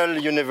Brunel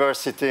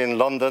University in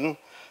London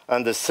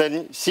and a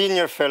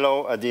senior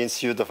fellow at the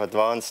Institute of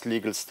Advanced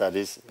Legal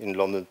Studies in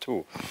London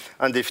too.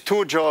 And if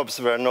two jobs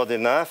were not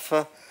enough,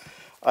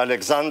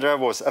 Alexandra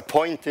was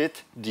appointed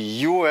the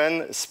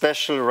UN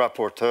Special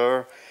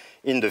Rapporteur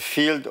in the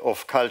field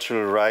of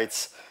cultural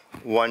rights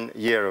 1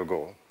 year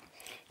ago.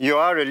 You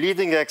are a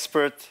leading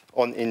expert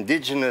on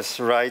indigenous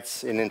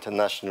rights in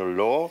international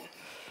law,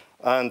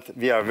 and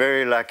we are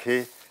very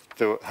lucky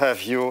to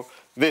have you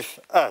with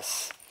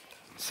us.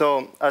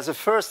 So as a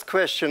first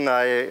question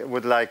I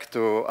would like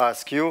to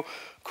ask you,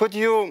 could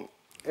you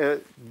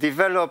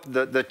develop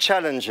the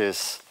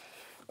challenges,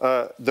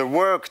 the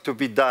work to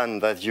be done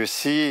that you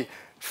see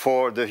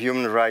for the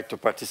human right to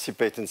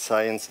participate in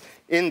science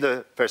in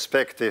the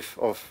perspective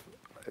of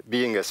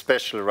being a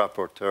special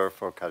rapporteur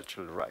for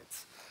cultural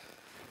rights?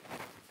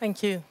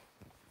 Thank you.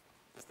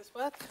 Does this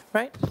work,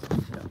 right?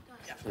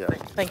 Yeah.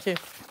 Thank you.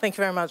 Thank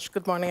you very much.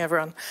 Good morning,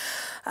 everyone.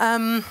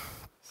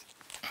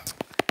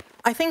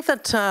 I think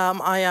that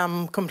I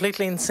am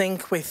completely in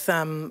sync with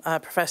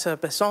Professor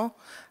Besson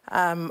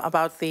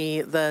about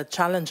the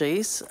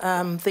challenges.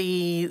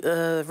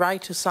 The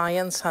right to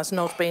science has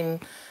not been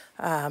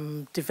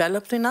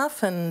developed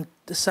enough and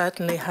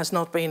certainly has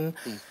not been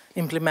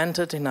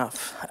implemented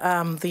enough.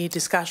 The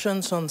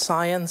discussions on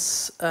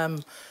science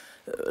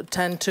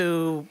tend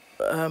to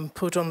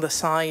put on the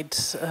side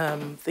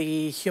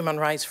the human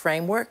rights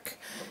framework,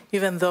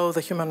 even though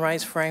the human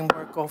rights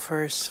framework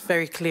offers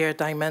very clear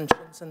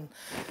dimensions and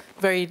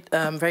very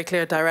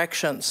clear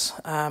directions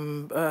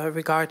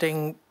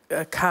regarding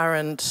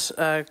current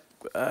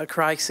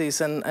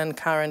crises and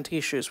current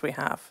issues we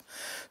have.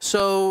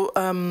 So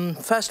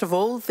first of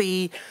all,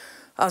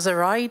 as a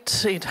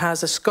right, it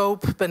has a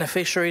scope,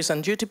 beneficiaries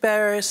and duty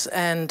bearers,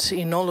 and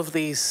in all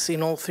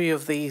three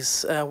of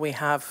these, we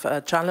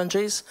have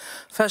challenges.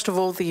 First of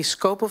all, the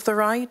scope of the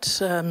right.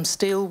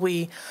 Still,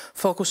 we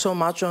focus so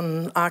much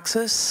on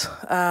access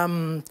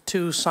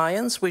to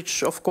science,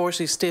 which of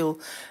course is still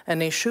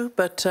an issue,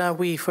 but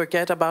we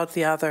forget about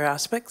the other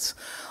aspects.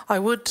 I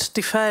would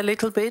differ a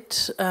little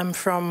bit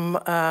from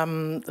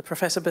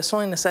Professor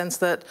Besson in the sense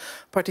that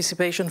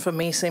participation for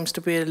me seems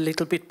to be a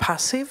little bit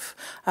passive.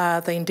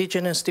 The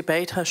indigenous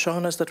debate has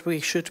shown us that we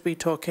should be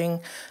talking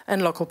in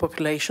local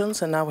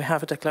populations, and now we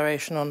have a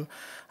declaration on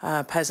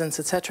peasants,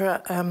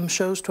 etc.,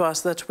 shows to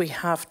us that we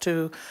have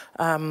to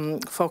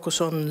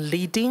focus on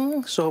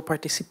leading, so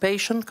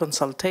participation,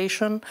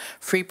 consultation,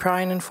 free,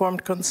 prior and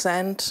informed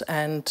consent,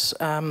 and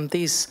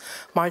these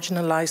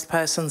marginalized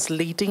persons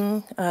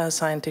leading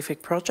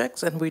scientific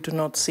projects, and we do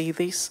not see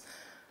this.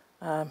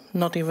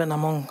 Not even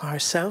among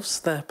ourselves,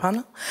 the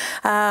panel,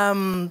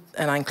 and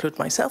I include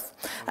myself.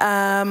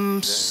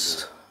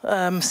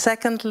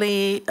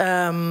 Secondly,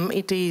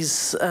 it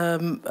is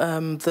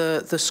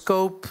the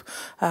scope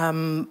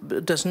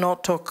does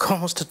not talk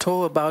almost at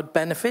all about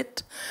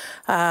benefit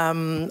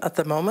at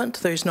the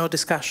moment. There is no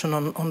discussion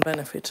on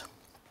benefit.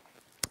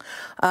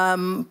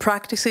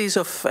 Practices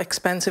of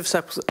expensive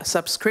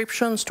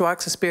subscriptions to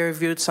access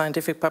peer-reviewed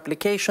scientific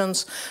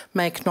publications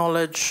make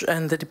knowledge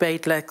and the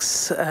debate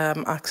less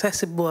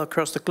accessible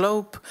across the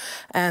globe,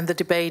 and the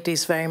debate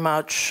is very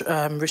much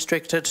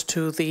restricted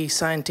to the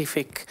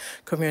scientific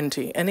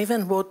community. And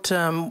even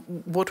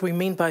what we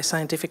mean by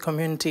scientific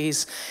community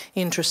is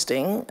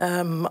interesting.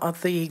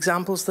 The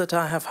examples that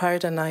I have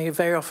heard and I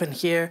very often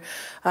hear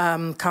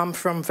come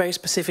from very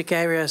specific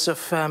areas of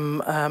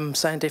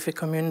scientific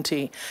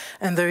community,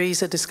 and there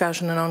is a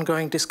discussion, an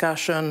ongoing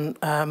discussion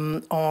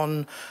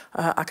on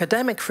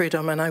academic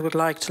freedom, and I would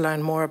like to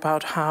learn more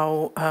about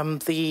how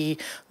the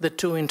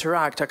two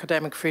interact,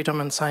 academic freedom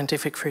and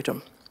scientific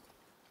freedom.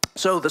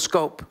 So the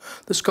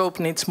scope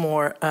needs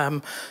more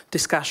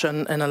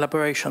discussion and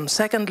elaboration.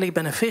 Secondly,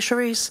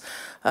 beneficiaries.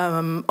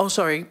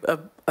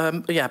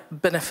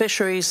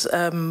 Beneficiaries.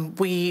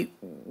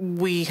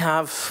 We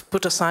have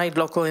put aside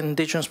local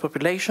indigenous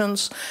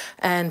populations,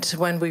 and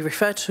when we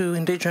refer to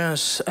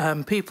indigenous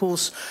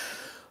peoples,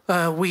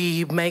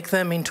 we make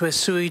them into a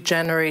sui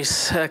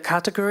generis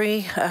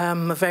category.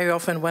 Very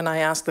often when I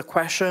ask the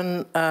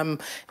question,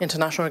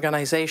 international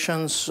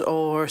organizations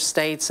or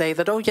states say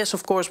that, oh yes,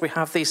 of course, we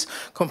have this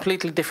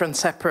completely different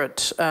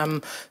separate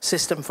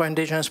system for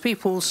indigenous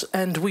peoples.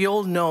 And we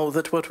all know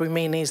that what we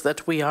mean is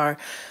that we are,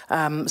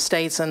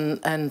 states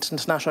and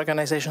international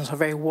organizations are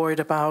very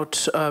worried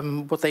about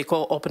what they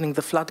call opening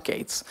the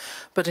floodgates.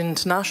 But in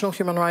international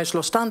human rights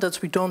law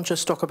standards, we don't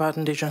just talk about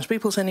indigenous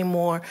peoples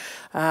anymore.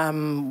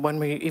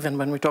 Even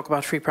when we talk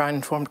about free, prior, and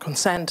informed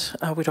consent,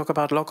 we talk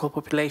about local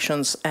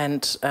populations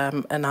and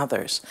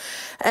others.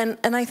 And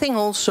I think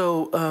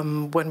also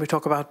when we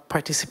talk about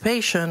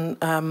participation,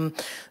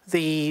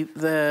 the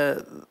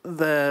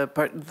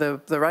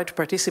right to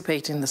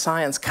participate in the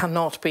science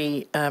cannot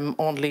be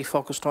only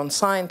focused on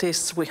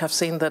scientists. We have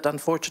seen that,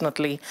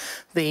 unfortunately,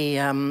 the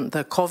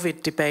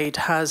COVID debate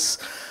has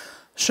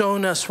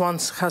shown us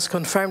has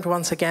confirmed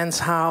once again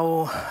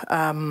how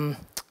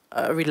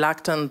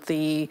reluctant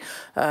the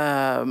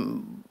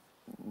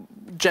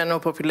general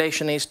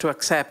population is to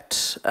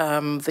accept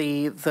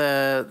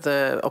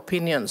the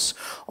opinions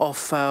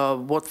of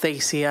what they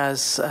see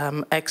as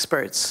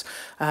experts,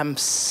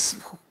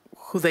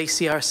 who they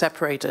see are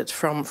separated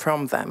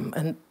from them,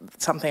 and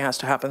something has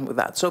to happen with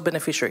that. So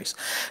beneficiaries.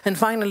 And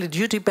finally,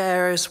 duty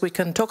bearers. We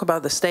can talk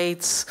about the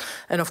states,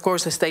 and of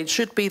course the state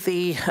should be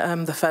the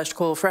first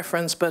call of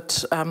reference,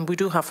 but we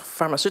do have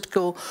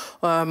pharmaceutical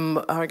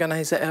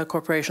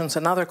corporations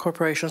and other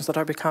corporations that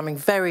are becoming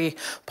very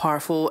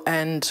powerful,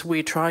 and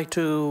we try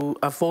to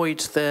avoid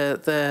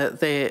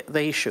the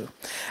issue.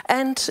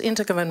 And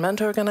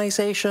intergovernmental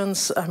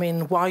organizations. I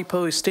mean,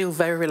 WIPO is still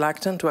very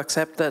reluctant to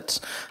accept that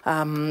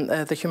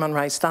the human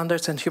rights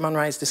standards and human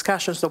rights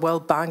discussions. The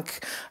World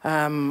Bank,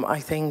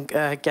 I think,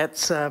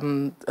 gets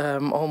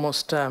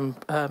almost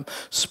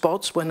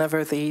spots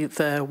whenever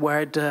the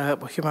word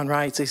human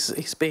rights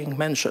is being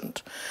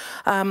mentioned.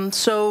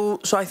 So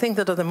I think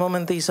that at the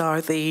moment these are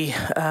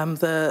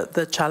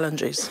the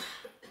challenges.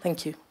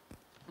 Thank you.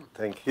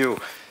 Thank you.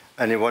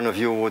 Any one of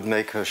you would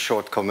make a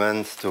short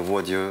comment to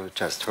what you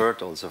just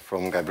heard, also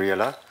from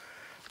Gabriela?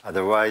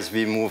 Otherwise,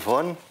 we move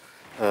on.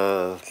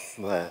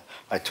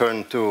 I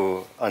turn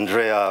to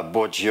Andrea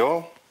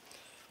Boggio.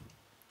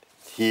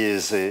 He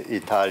is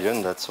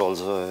Italian, that's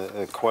also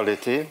a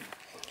quality,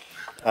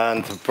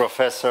 and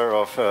professor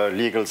of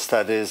legal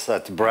studies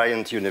at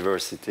Bryant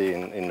University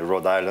in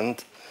Rhode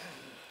Island.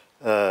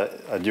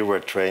 And you were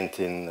trained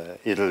in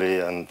Italy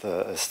and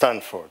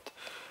Stanford.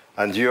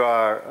 And you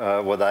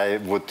are what I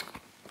would,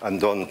 and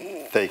don't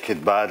take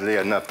it badly,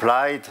 an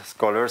applied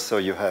scholar, so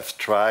you have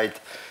tried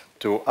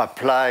to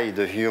apply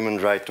the human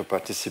right to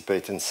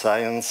participate in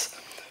science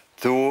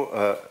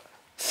to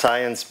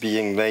science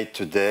being made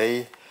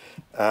today.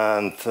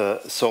 And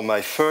so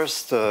my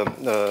first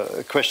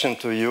question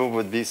to you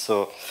would be,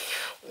 so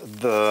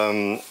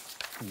in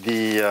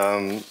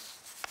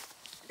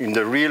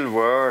the real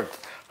world,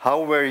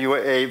 how were you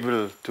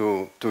able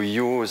to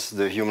use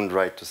the human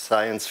right to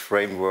science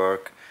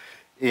framework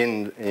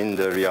in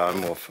the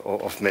realm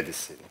of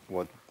medicine?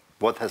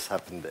 What has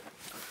happened there?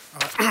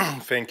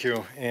 Thank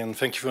you, and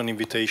thank you for an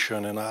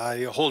invitation. And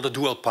I hold a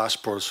dual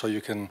passport, so you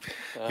can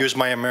use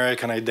my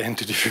American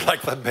identity if you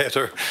like that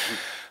better.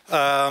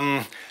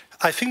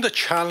 I think the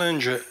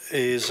challenge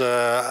is,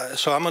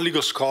 so I'm a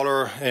legal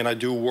scholar, and I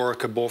do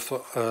work both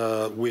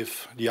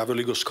with the other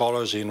legal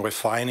scholars in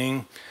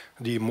refining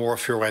the more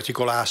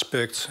theoretical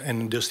aspects,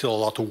 and there's still a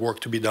lot of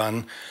work to be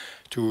done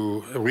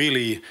to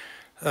really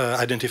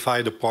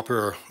identify the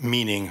proper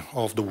meaning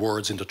of the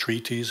words in the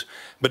treaties.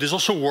 But there's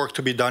also work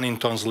to be done in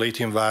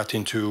translating that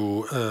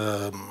into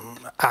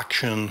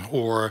action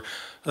or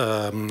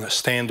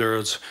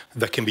standards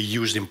that can be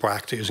used in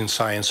practice in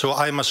science. So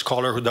I'm a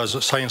scholar who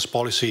does science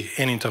policy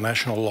and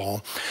international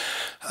law.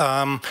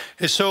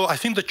 So I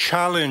think the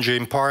challenge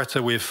in part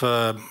with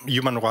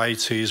human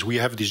rights is we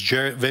have this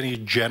very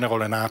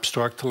general and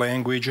abstract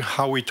language.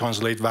 How we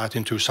translate that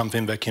into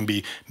something that can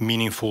be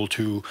meaningful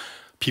to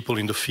people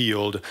in the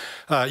field.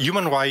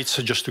 Human rights,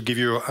 just to give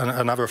you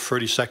another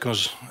 30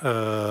 seconds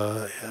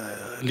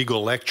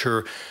legal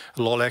lecture,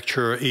 law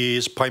lecture,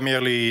 is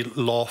primarily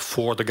law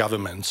for the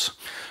governments.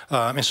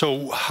 And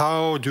so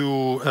how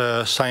do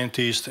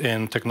scientists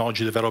and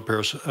technology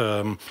developers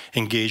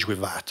engage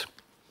with that?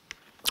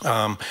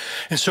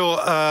 And so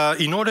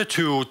in order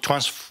to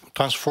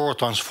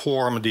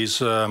transform this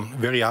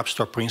very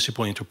abstract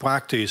principle into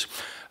practice,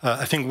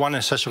 I think one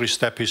necessary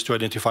step is to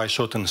identify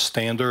certain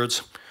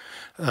standards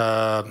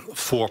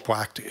for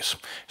practice.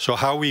 So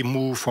how we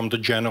move from the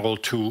general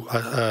to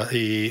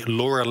a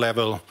lower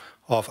level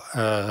of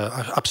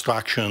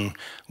abstraction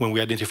when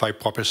we identify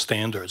proper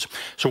standards.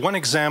 So one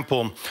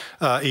example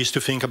is to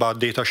think about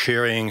data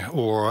sharing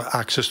or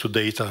access to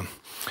data.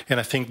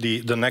 And I think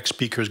the next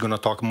speaker is going to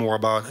talk more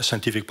about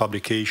scientific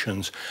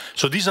publications.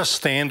 So these are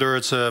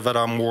standards that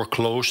are more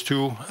close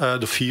to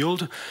the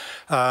field.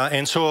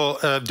 And so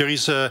there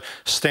is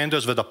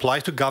standards that apply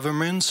to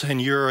governments.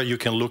 And here you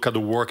can look at the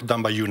work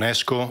done by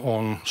UNESCO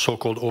on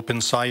so-called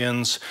open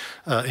science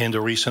and the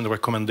recent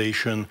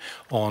recommendation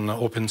on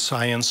open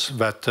science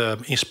that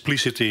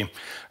explicitly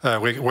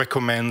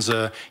recommends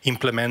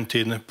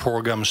implementing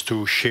programs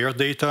to share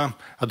data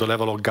at the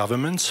level of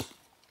governments.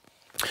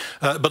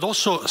 But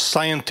also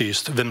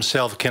scientists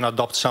themselves can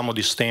adopt some of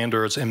these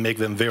standards and make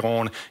them their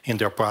own in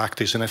their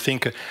practice. And I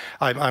think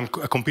I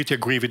completely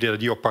agree with the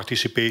idea of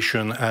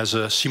participation as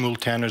a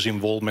simultaneous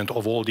involvement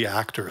of all the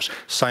actors,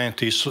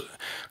 scientists,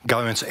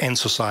 governments, and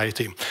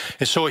society.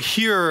 And so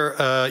here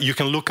you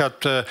can look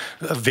at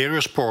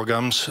various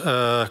programs,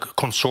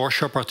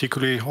 consortia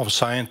particularly of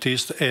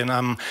scientists, and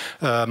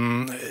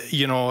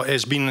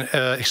has been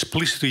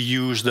explicitly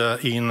used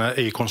in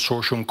a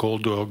consortium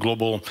called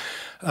Global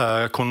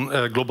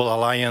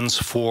Alliance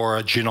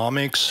for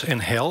Genomics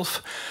and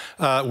Health,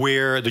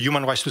 where the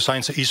human rights to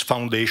science is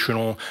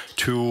foundational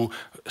to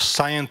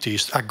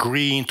scientists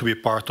agreeing to be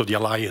part of the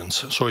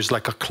alliance. So it's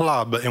like a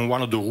club, and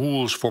one of the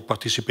rules for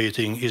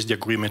participating is the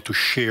agreement to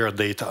share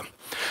data.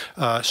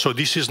 So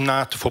this is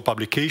not for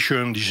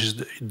publication, this is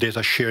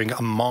data sharing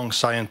among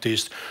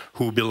scientists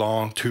who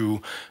belong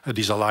to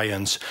this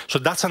alliance. So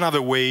that's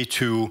another way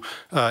to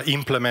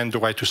implement the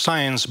right to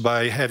science,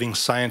 by having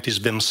scientists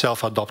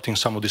themselves adopting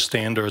some of the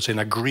standards and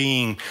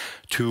agreeing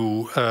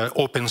to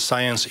open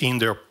science in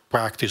their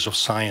practice of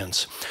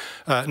science.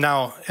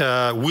 Now,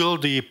 will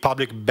the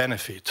public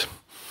benefit?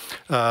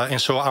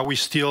 And so are we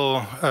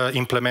still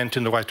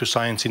implementing the right to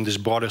science in this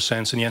broader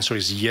sense? And the answer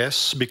is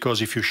yes,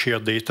 because if you share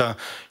data,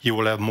 you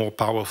will have more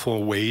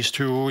powerful ways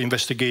to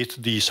investigate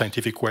the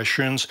scientific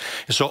questions.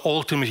 And so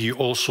ultimately, you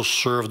also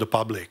serve the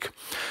public.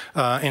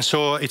 And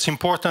so it's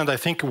important, I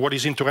think what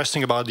is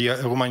interesting about the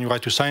Romanian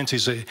right to science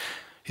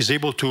is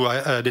able to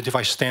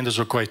identify standards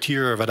or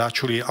criteria that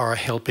actually are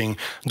helping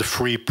the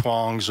three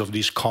prongs of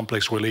this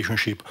complex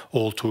relationship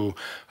all to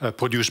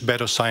produce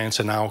better science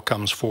and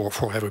outcomes for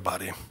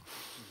everybody.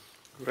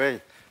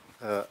 Great.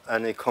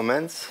 Any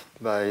comments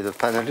by the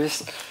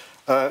panelists?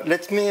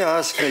 Let me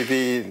ask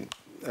maybe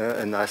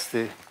a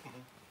nasty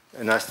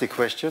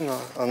question,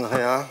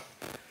 Andrea.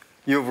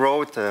 You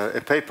wrote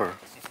a paper,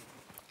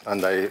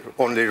 and I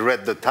only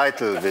read the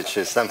title, which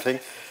is something.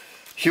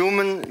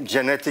 Human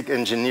genetic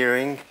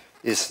engineering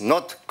is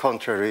not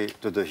contrary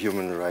to the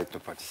human right to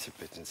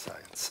participate in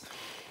science.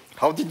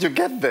 How did you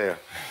get there?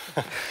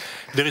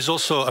 There is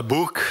also a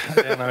book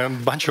and a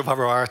bunch of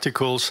other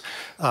articles.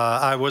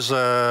 I was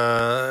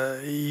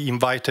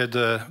invited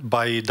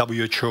by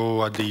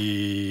WHO at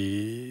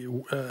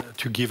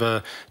to give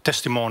a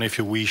testimony, if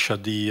you wish,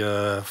 at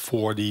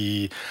for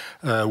the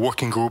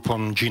working group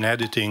on gene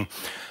editing.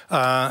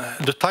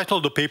 The title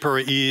of the paper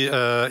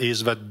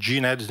is that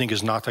gene editing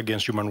is not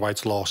against human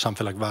rights law,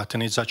 something like that.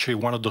 And it's actually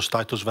one of those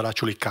titles that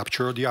actually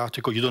capture the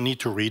article. You don't need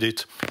to read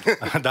it.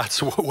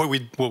 That's what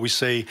we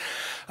say.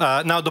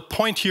 Now, the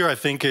point here, I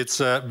think,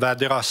 it's that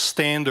there are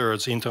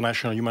standards,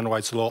 international human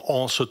rights law,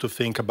 also to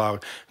think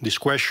about these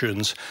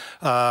questions.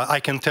 I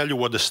can tell you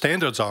what the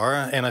standards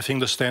are, and I think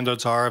the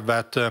standards are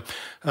that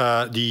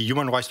the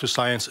human rights to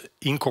science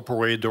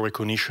incorporate the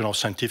recognition of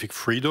scientific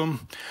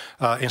freedom.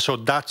 And so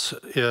that's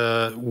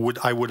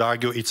I would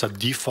argue it's a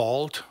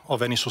default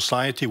of any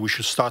society. We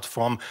should start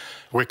from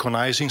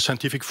recognizing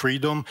scientific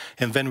freedom,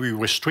 and then we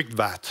restrict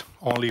that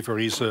only if there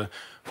is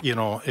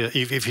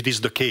if it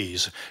is the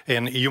case.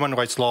 And human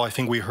rights law, I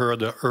think we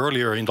heard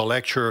earlier in the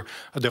lecture,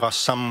 there are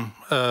some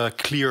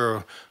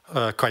clear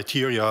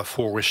criteria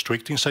for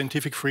restricting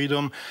scientific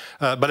freedom.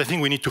 But I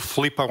think we need to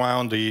flip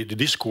around the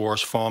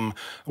discourse from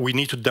we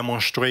need to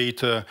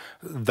demonstrate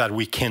that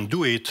we can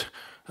do it.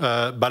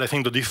 But I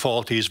think the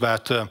default is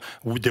that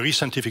there is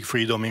scientific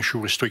freedom and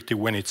should restrict it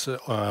when it's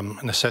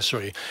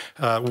necessary.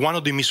 One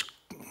of the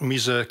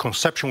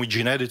misconception with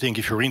gene editing,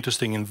 if you're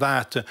interested in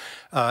that,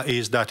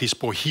 is that it's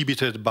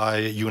prohibited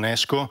by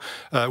UNESCO,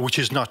 which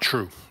is not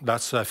true.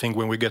 That's, I think,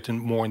 when we get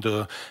more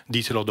into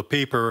detail of the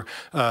paper,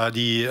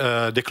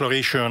 the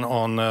Declaration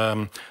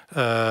on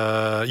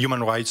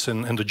Human Rights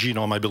and the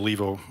Genome, I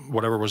believe, or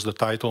whatever was the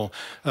title,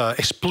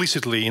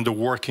 explicitly in the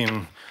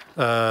working,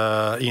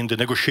 in the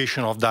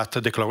negotiation of that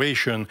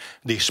declaration,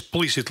 they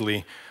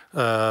explicitly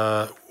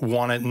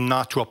wanted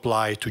not to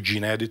apply to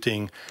gene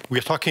editing. We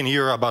are talking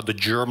here about the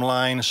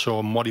germline,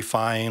 so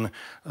modifying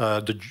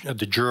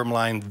the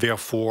germline,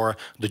 therefore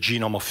the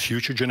genome of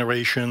future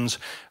generations.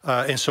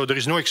 And so there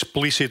is no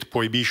explicit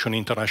prohibition in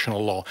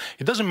international law.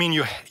 It doesn't mean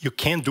you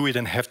can't do it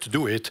and have to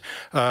do it,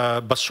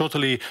 but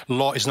certainly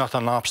law is not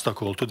an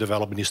obstacle to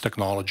developing this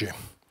technology.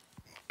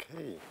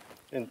 Okay,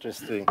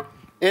 interesting.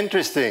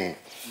 Interesting.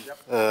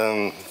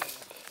 Yep.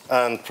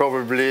 And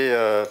probably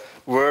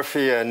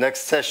worthy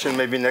next session,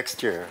 maybe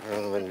next year,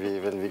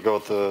 when we go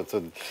to.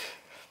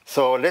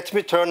 So let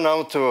me turn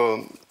now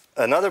to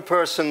another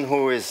person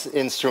who is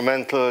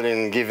instrumental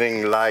in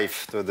giving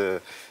life to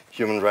the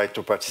human right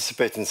to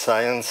participate in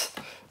science,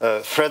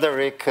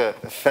 Frederick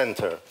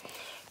Fenter.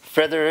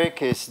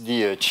 Frederick is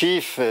the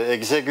chief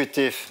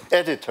executive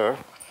editor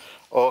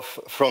of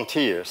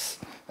Frontiers,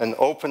 an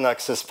open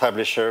access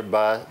publisher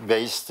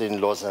based in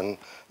Lausanne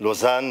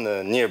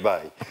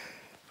nearby.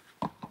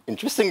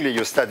 Interestingly,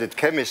 you studied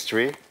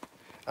chemistry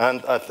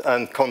and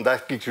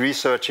conducted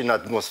research in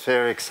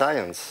atmospheric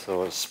science,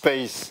 so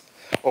space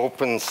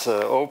opens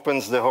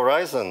the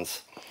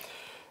horizons.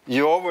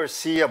 You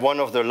oversee one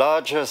of the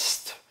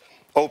largest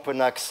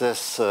open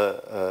access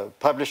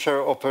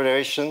publisher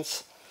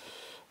operations.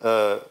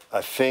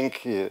 I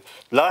think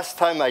last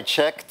time I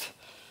checked,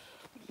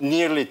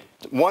 nearly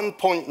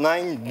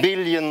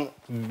 1.9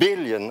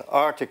 billion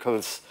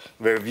articles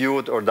were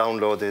viewed or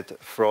downloaded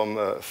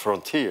from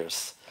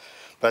Frontiers.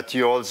 But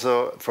you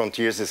also,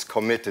 Frontiers is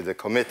committed, a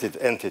committed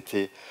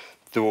entity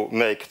to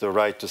make the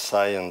right to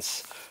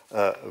science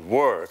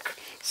work.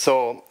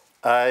 So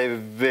I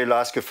will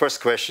ask you first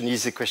question,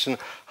 easy question.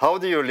 How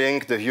do you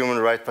link the human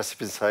right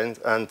participation science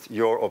and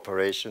your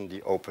operation,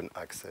 the open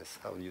access?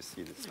 How do you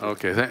see this?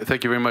 Okay,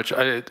 thank you very much.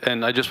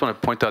 And I just want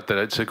to point out that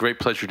it's a great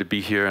pleasure to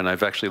be here, and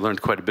I've actually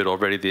learned quite a bit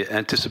already. The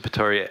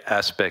anticipatory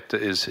aspect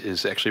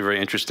is actually very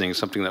interesting,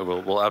 something that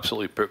we'll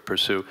absolutely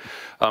pursue.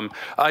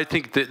 I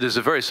think that there's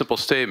a very simple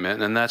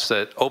statement, and that's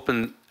that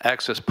open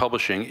access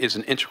publishing is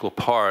an integral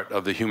part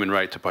of the human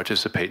right to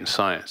participate in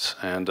science.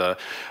 And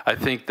I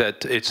think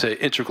that it's an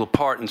integral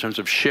part in terms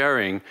of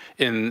sharing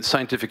in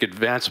scientific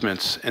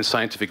advancements and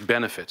scientific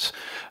benefits.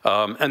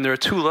 And there are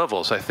two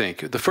levels, I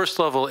think. The first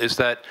level is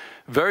that,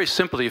 very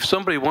simply, if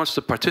somebody wants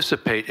to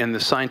participate in the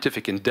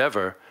scientific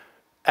endeavor,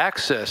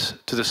 access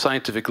to the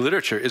scientific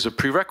literature is a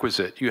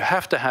prerequisite. You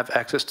have to have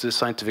access to the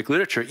scientific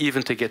literature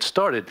even to get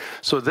started.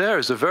 So there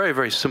is a very,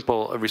 very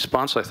simple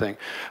response, I think.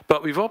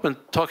 But we've all been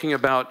talking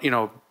about,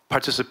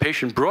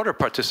 participation, broader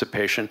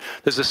participation.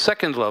 There's a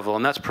second level,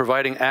 and that's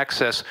providing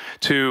access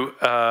to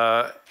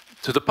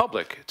the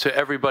public, to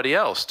everybody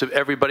else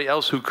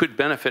who could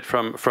benefit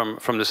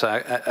from this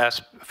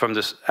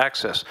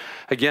access.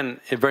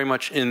 Again, very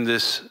much in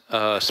this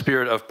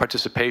spirit of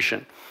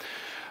participation.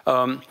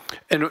 And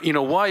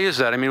why is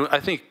that? I mean, I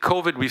think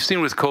COVID, we've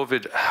seen with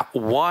COVID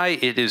why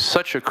it is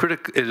such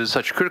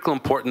critical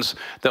importance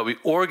that we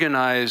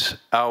organize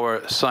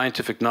our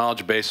scientific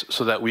knowledge base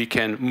so that we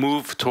can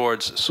move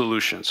towards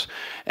solutions.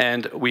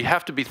 And we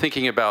have to be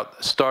thinking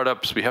about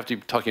startups, we have to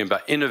be talking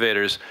about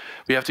innovators,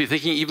 we have to be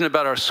thinking even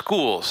about our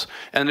schools.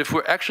 And if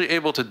we're actually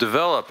able to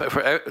develop,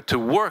 to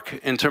work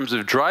in terms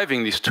of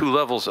driving these two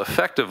levels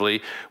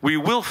effectively, we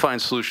will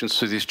find solutions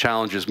to these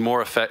challenges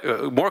more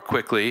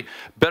quickly,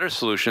 better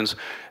solutions.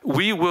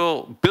 We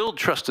will build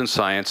trust in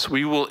science,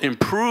 we will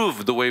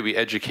improve the way we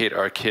educate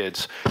our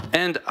kids,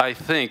 and I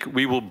think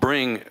we will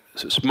bring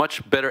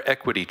much better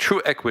equity,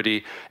 true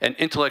equity, and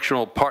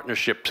intellectual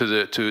partnership to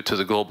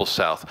the global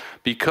South,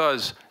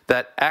 because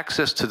that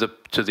access to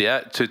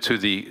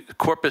the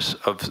corpus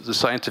of the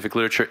scientific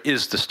literature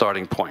is the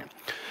starting point.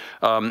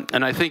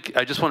 And I think,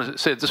 I just want to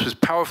say that this was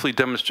powerfully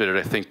demonstrated,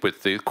 I think,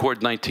 with the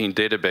CORD-19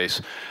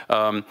 database.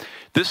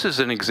 This is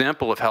an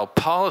example of how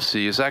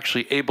policy is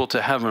actually able to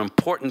have an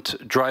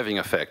important driving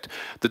effect.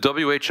 The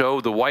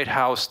WHO, the White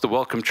House, the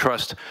Wellcome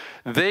Trust,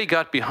 they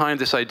got behind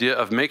this idea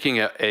of making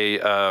a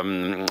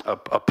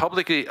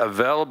publicly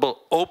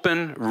available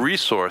open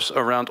resource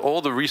around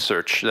all the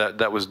research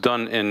that was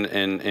done in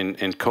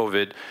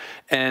COVID.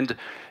 And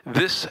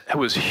this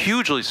was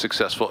hugely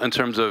successful in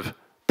terms of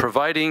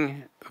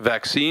providing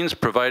vaccines,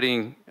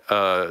 providing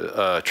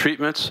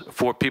treatments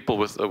for people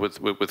with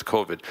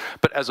COVID.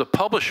 But as a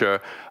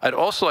publisher, I'd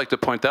also like to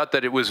point out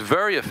that it was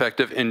very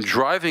effective in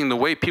driving the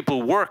way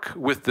people work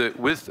with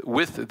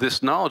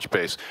this knowledge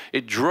base.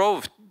 It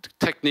drove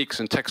techniques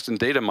in text and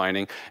data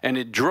mining, and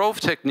it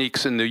drove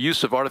techniques in the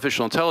use of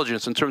artificial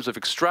intelligence in terms of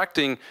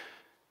extracting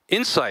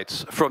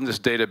insights from this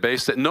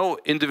database that no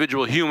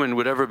individual human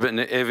would ever have been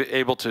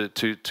able to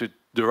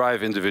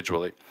derive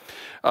individually.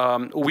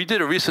 We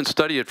did a recent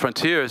study at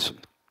Frontiers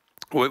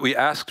we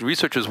asked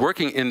researchers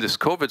working in this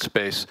COVID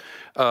space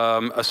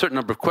a certain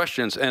number of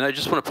questions, and I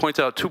just want to point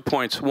out 2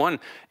 points. One,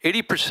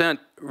 80%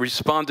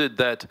 responded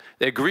that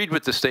they agreed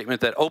with the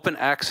statement that open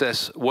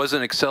access was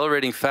an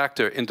accelerating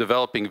factor in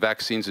developing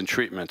vaccines and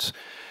treatments.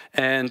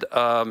 And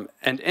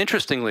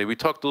interestingly, we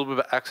talked a little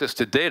bit about access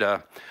to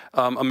data.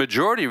 A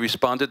majority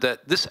responded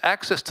that this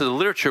access to the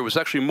literature was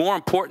actually more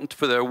important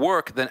for their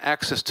work than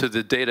access to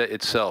the data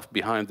itself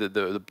behind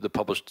the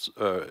published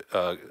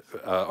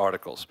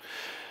articles.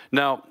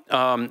 Now,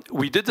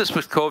 we did this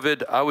with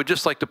COVID. I would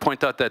just like to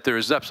point out that there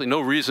is absolutely no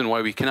reason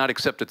why we cannot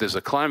accept that there's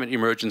a climate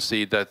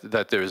emergency,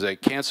 that there is a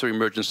cancer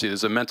emergency,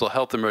 there's a mental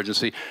health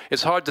emergency.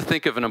 It's hard to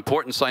think of an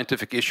important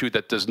scientific issue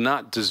that does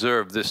not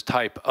deserve this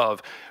type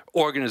of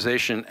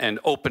organization and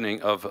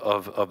opening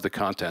of the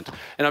content.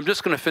 And I'm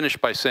just going to finish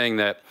by saying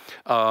that,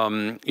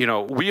 you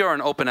know, we are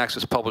an open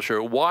access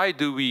publisher. Why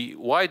do we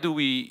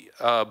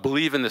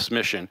believe in this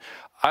mission?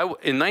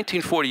 In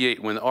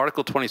 1948, when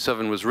Article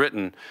 27 was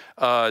written,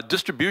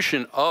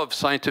 distribution of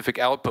scientific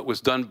output was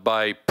done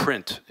by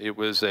print. It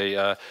was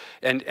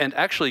and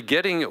actually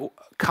getting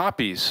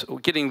copies,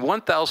 getting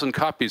 1,000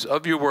 copies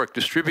of your work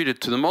distributed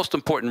to the most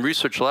important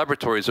research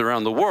laboratories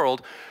around the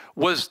world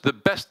was the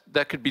best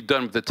that could be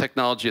done with the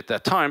technology at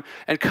that time.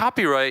 And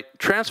copyright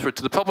transfer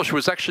to the publisher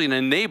was actually an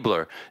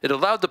enabler. It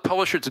allowed the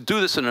publisher to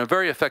do this in a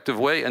very effective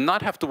way and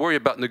not have to worry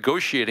about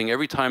negotiating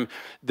every time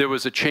there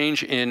was a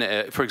change in,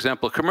 for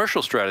example, a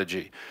commercial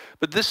strategy.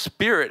 But this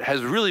spirit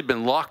has really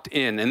been locked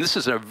in, and this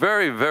is a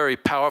very, very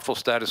powerful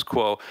status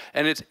quo,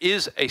 and it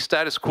is a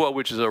status quo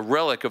which is a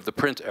relic of the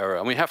print era,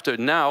 and we have to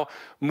now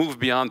move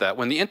beyond that.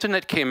 When the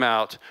internet came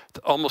out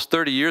almost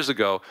 30 years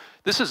ago,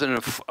 this is an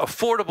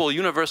affordable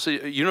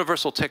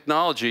universal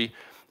technology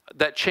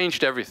that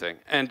changed everything.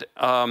 And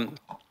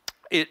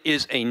it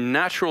is a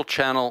natural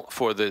channel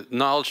for the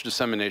knowledge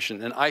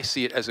dissemination, and I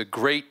see it as a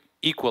great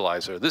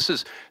equalizer. This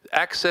is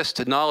access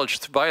to knowledge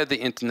via the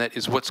internet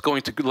is what's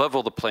going to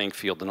level the playing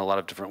field in a lot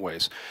of different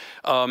ways.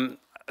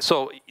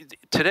 So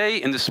today,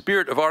 in the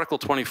spirit of Article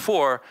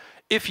 24,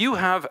 if you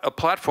have a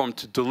platform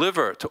to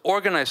deliver, to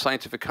organize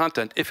scientific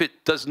content, if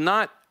it does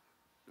not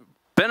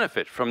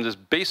benefit from this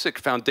basic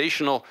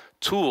foundational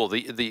tool,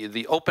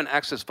 the open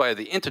access via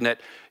the internet,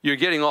 you're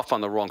getting off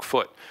on the wrong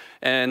foot.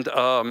 And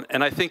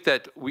I think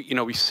that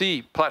we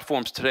see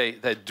platforms today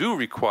that do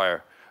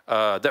require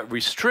that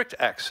restrict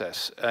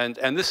access,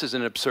 and this is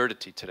an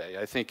absurdity today.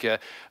 I think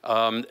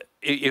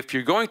if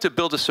you're going to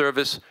build a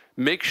service,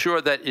 make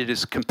sure that it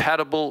is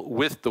compatible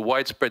with the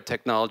widespread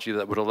technology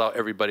that would allow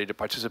everybody to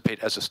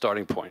participate as a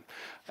starting point.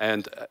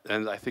 And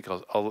I think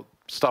I'll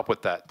stop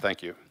with that.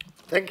 Thank you.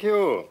 Thank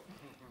you.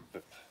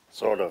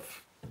 Sort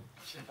of.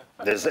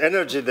 There's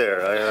energy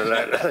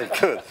there.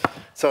 Good.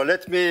 So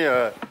let me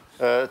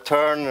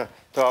turn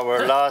to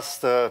our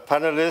last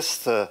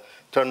panelist,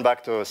 turn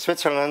back to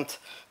Switzerland,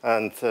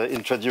 and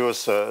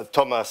introduce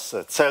Thomas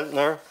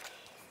Zeltner.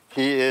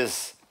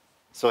 He's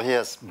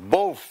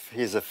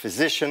a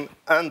physician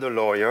and a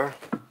lawyer,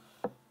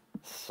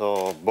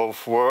 so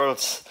both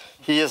worlds.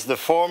 He is the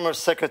former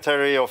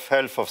Secretary of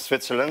Health of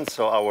Switzerland,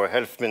 so our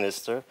health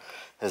minister,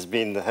 has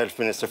been the health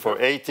minister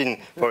for 18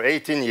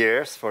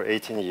 years.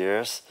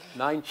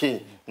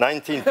 19.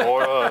 19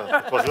 more.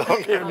 It was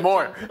long. Even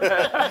more.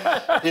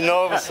 He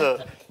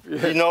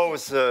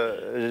knows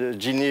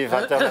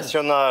Geneva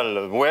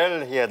International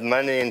well. He had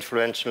many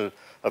influential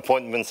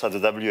appointments at the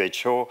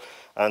WHO,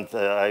 and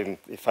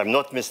if I'm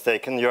not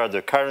mistaken, you are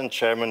the current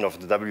chairman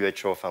of the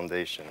WHO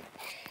Foundation.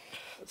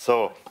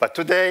 So, but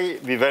today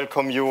we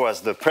welcome you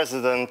as the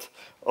president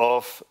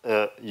of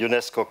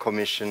UNESCO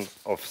Commission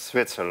of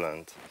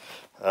Switzerland.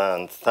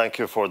 And thank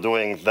you for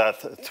doing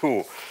that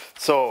too.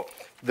 So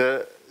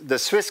the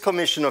Swiss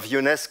Commission of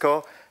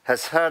UNESCO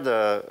has had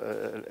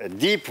a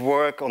deep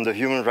work on the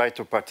human right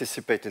to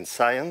participate in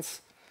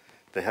science.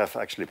 They have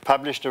actually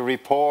published a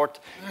report.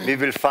 We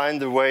will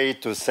find a way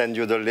to send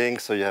you the link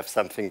so you have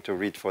something to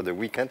read for the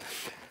weekend.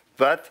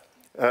 But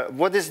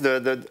what is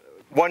the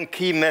one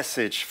key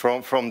message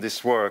from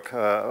this work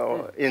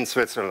in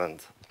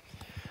Switzerland?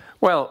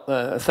 Well,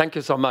 thank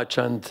you so much,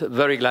 and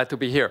very glad to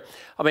be here.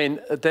 I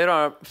mean, there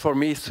are, for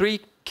me, three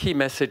key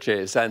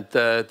messages, and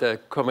the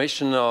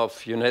Commission of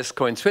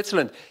UNESCO in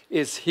Switzerland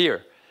is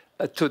here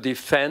to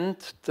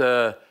defend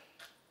the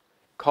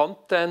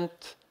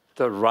content,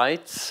 the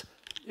rights,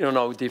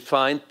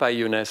 defined by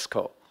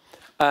UNESCO.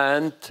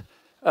 And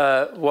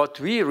what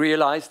we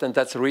realized, and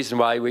that's the reason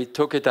why we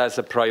took it as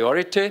a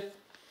priority,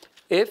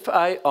 if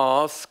I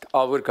ask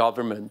our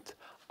government,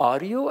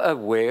 are you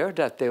aware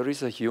that there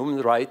is a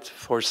human right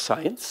for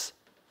science?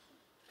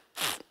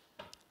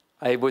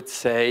 I would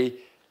say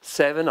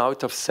 7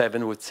 out of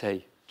 7 would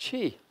say,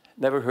 gee,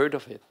 never heard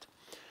of it.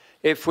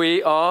 If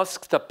we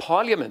ask the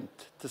parliament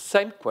the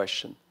same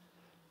question,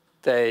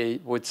 they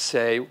would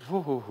say,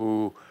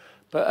 whoo,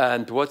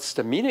 and what's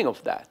the meaning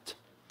of that?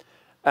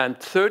 And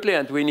thirdly,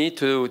 and we need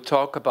to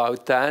talk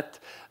about that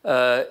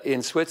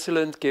in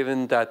Switzerland,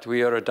 given that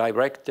we are a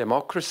direct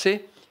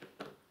democracy,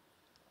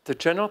 the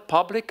general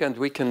public, and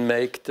we can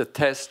make the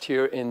test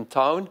here in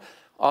town,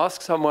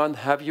 ask someone,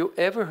 have you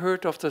ever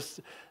heard of the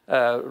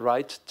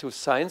right to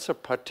science or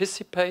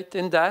participate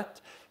in that?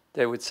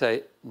 They would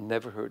say,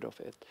 never heard of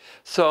it.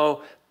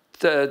 So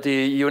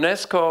the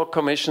UNESCO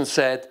Commission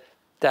said,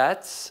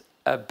 that's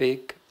a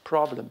big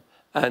problem.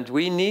 And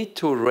we need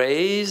to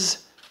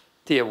raise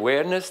the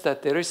awareness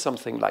that there is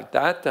something like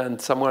that.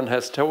 And someone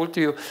has told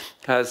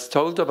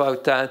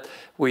about that.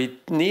 We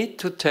need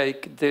to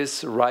take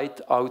this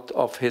right out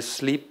of his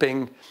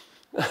sleeping.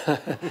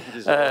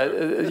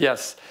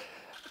 Yes.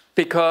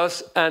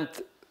 Because, and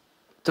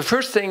the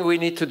first thing we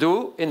need to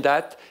do in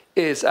that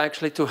is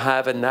actually to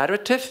have a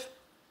narrative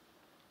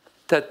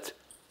that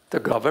the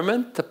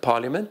government, the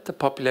parliament, the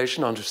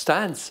population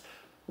understands.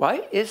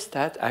 Why is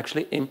that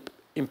actually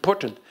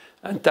important?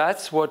 And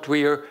that's what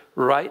we are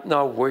right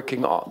now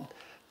working on.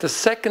 The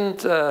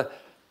second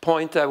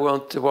point I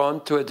want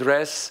to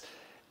address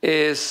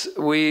is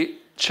we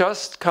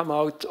just come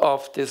out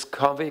of this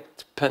COVID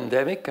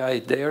pandemic, I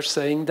dare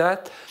saying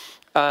that,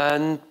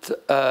 and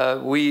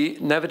we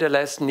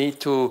nevertheless need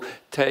to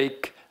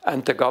take,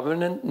 and the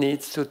government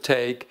needs to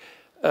take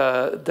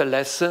the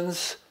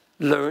lessons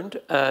learned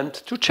and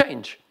to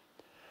change.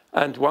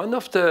 And one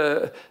of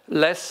the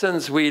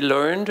lessons we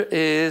learned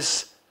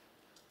is,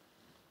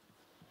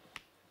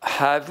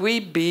 have we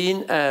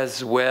been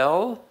as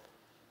well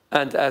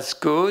and as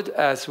good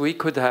as we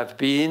could have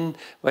been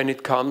when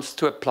it comes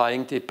to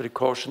applying the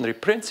precautionary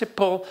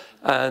principle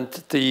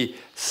and the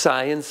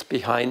science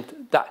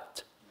behind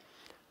that?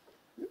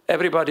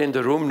 Everybody in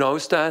the room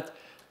knows that.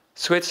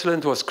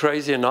 Switzerland was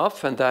crazy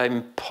enough, and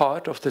I'm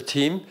part of the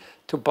team,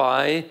 to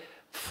buy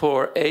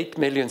for 8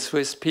 million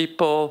Swiss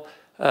people,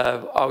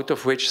 out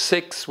of which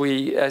 6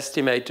 we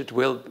estimated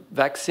will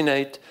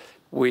vaccinate.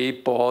 We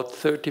bought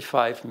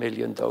 35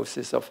 million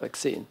doses of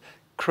vaccine.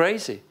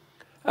 Crazy.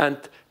 And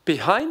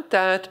behind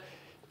that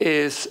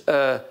is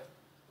a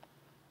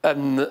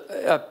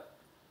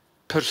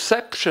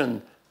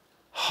perception.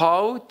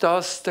 How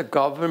does the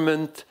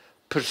government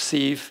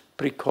perceive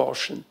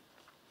precaution?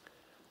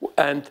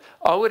 And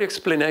our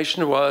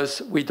explanation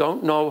was, we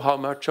don't know how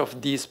much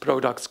of these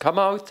products come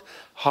out,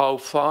 how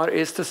far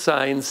is the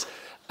science,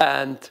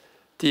 and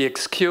the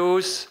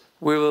excuse,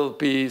 we will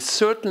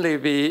certainly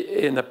be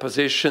in a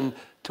position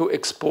to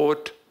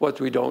export what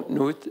we don't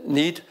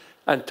need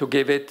and to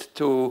give it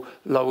to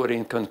lower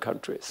income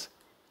countries.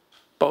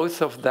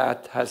 Both of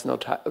that has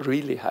not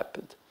really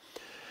happened.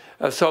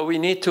 So we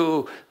need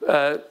to,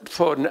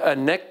 for a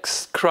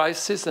next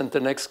crisis, and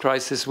the next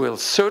crisis will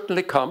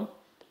certainly come,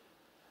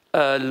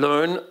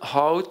 learn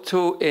how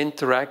to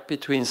interact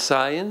between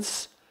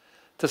science,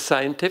 the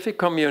scientific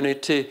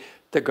community,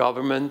 the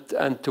government,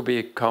 and to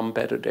become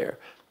better there.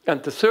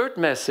 And the third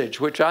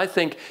message, which I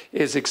think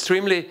is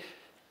extremely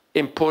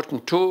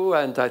important too,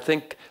 and I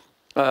think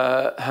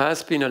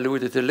has been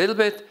alluded a little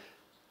bit,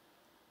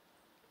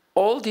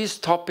 all these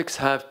topics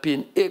have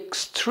been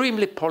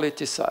extremely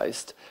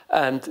politicized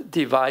and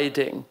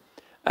dividing.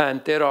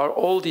 And there are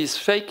all these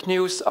fake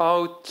news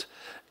out.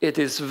 It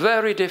is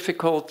very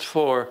difficult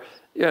for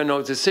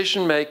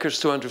decision makers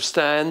to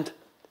understand,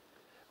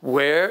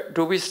 where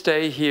do we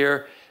stay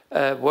here,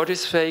 what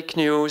is fake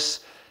news.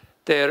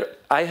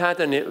 I had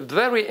a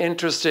very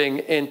interesting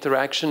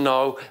interaction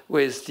now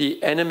with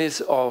the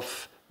enemies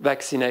of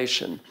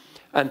vaccination.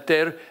 And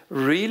they're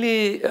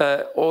really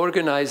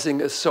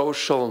organizing a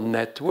social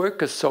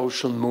network, a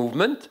social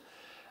movement,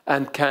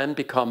 and can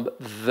become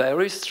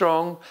very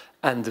strong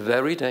and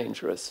very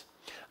dangerous.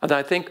 And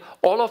I think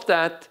all of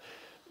that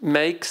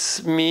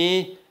makes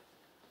me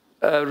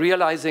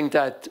realizing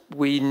that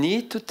we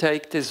need to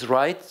take this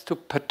right to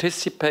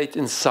participate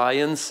in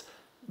science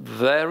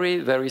very,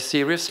 very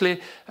seriously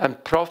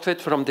and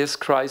profit from this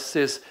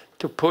crisis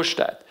to push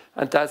that.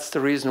 And that's the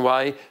reason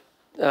why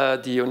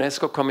the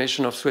UNESCO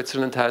Commission of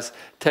Switzerland has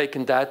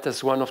taken that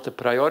as one of the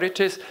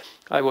priorities.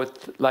 I would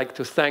like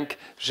to thank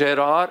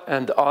Gérard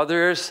and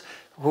others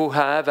who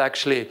have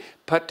actually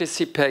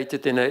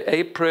participated in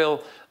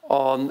April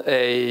on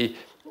a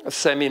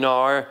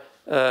seminar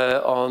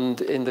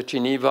in the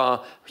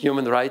Geneva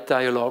Human Rights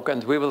Dialogue,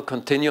 and we will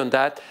continue on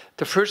that.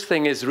 The first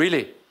thing is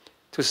really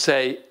to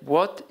say,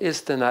 what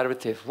is the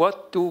narrative?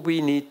 What do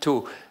we need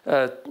to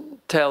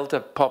tell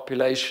the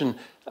population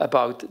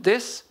about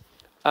this?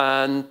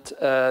 And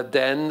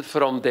then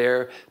from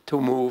there to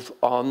move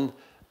on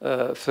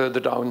further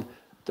down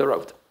the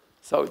road.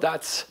 So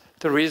that's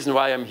the reason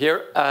why I'm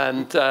here,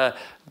 and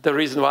the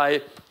reason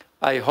why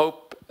I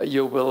hope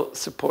you will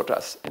support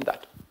us in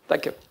that.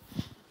 Thank you.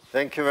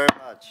 Thank you very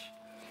much.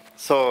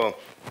 So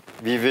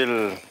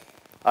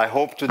I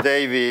hope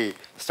today we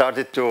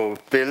started to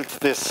build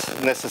this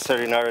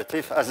necessary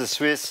narrative. As a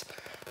Swiss,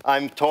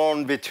 I'm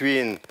torn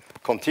between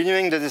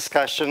continuing the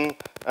discussion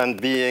and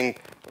being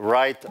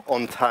right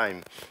on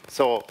time.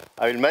 So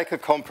I will make a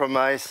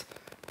compromise.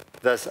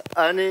 Does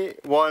any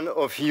one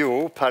of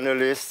you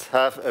panelists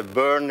have a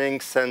burning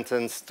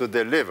sentence to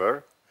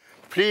deliver?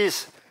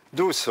 Please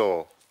do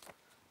so.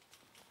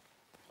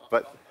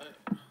 But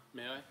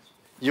may I?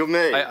 You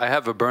may. I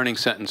have a burning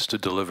sentence to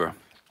deliver.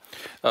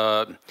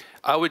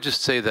 I would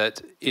just say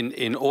that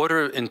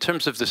in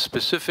terms of the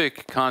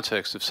specific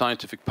context of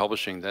scientific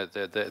publishing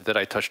that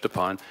I touched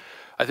upon,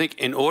 I think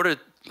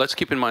let's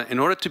keep in mind, in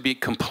order to be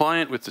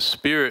compliant with the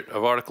spirit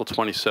of Article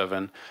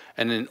 27,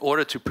 and in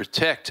order to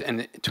protect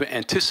and to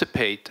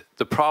anticipate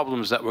the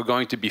problems that we're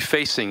going to be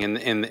facing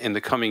in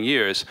the coming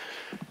years,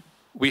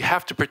 we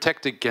have to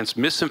protect against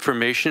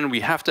misinformation.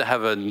 We have to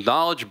have a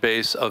knowledge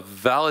base of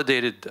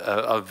validated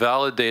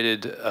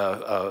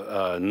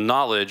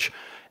knowledge,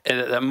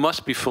 and that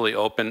must be fully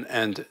open,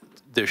 and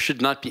there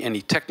should not be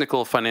any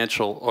technical,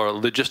 financial, or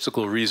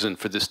logistical reason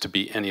for this to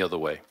be any other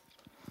way.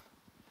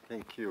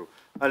 Thank you.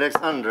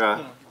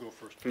 Alexandra,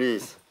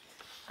 please.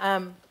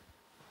 And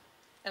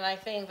I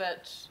think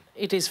that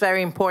it is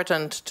very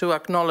important to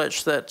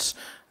acknowledge that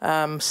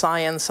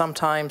science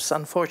sometimes,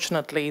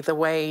 unfortunately, the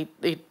way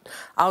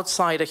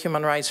outside a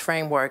human rights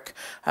framework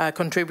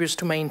contributes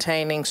to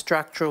maintaining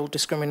structural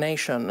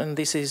discrimination. And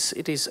it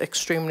is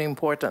extremely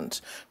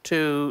important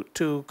to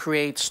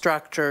create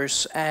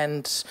structures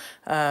and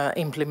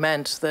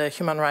implement the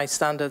human rights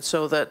standards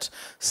so that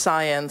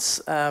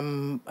science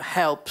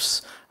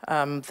helps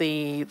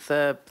the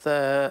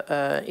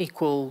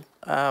equal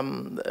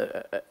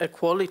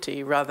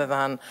equality rather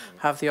than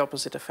have the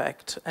opposite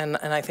effect. And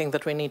I think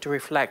that we need to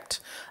reflect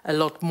a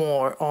lot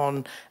more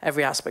on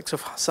every aspect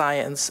of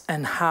science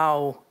and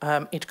how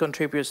it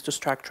contributes to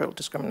structural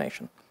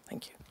discrimination.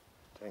 Thank you.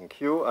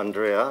 Thank you.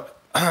 Andrea?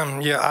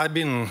 Yeah, I've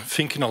been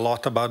thinking a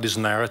lot about this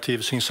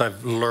narrative since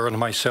I've learned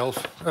myself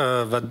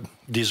that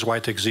this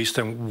right exists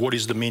and what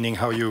is the meaning,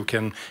 how you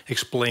can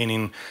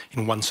explain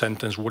in one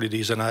sentence what it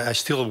is. And I'm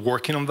still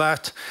working on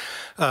that.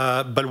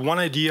 But one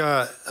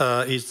idea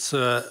is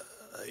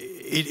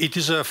it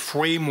is a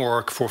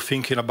framework for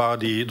thinking about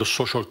the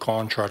social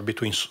contract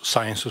between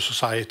science and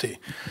society.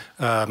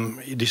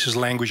 This is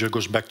language that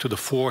goes back to the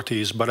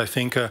 40s, but I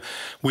think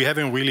we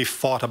haven't really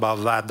thought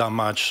about that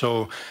much.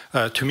 So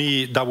to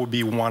me, that would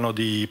be one of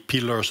the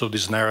pillars of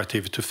this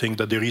narrative, to think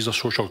that there is a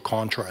social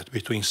contract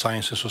between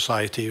science and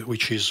society,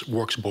 which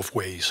works both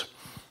ways.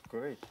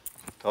 Great.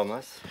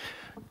 Thomas?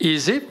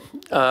 Easy.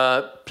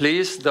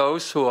 Please,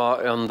 those who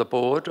are on the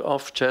board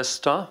of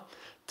GESDA,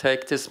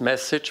 take this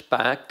message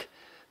back.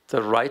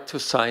 The right to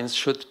science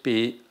should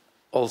be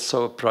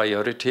also a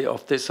priority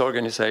of this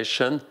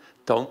organization.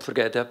 Don't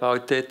forget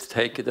about it.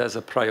 Take it as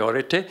a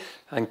priority.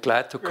 I'm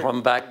glad to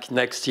come back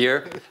next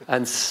year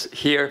and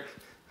hear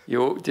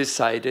you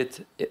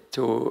decided it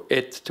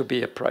to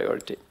be a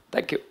priority.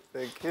 Thank you.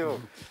 Thank you.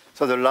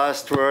 So the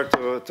last word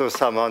to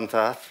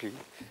Samantha, please.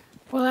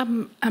 Well,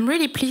 I'm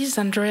really pleased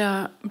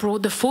Andrea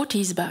brought the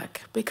 40s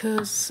back,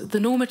 because the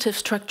normative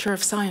structure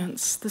of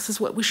science, this is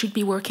what we should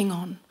be working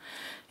on.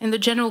 In the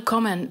general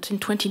comment in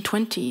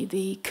 2020,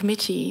 the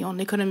Committee on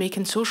Economic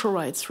and Social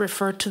Rights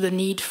referred to the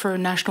need for a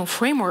national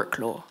framework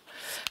law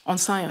on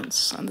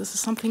science. And this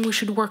is something we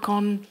should work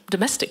on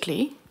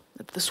domestically,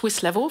 at the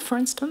Swiss level, for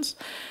instance,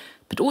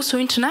 but also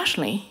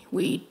internationally.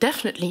 We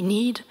definitely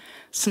need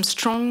some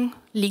strong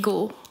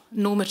legal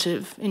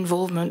normative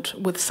involvement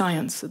with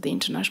science at the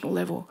international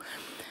level.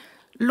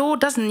 Law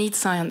doesn't need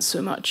science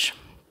so much,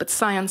 but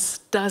science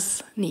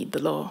does need the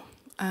law.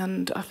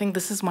 And I think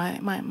this is my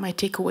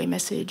takeaway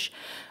message.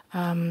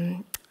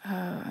 And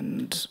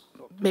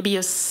maybe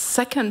a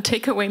second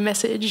takeaway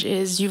message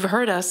is, you've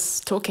heard us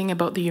talking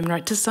about the human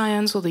right to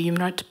science or the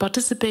human right to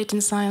participate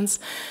in science.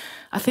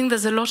 I think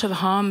there's a lot of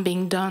harm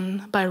being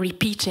done by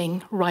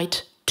repeating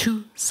right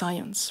to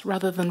science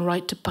rather than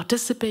right to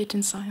participate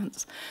in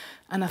science.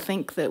 And I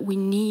think that we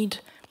need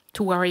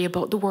to worry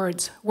about the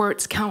words.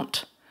 Words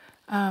count.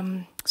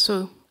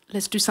 So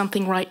let's do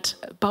something right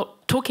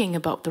about talking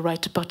about the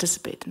right to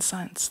participate in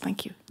science.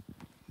 Thank you.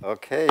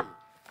 Okay.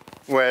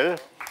 Well.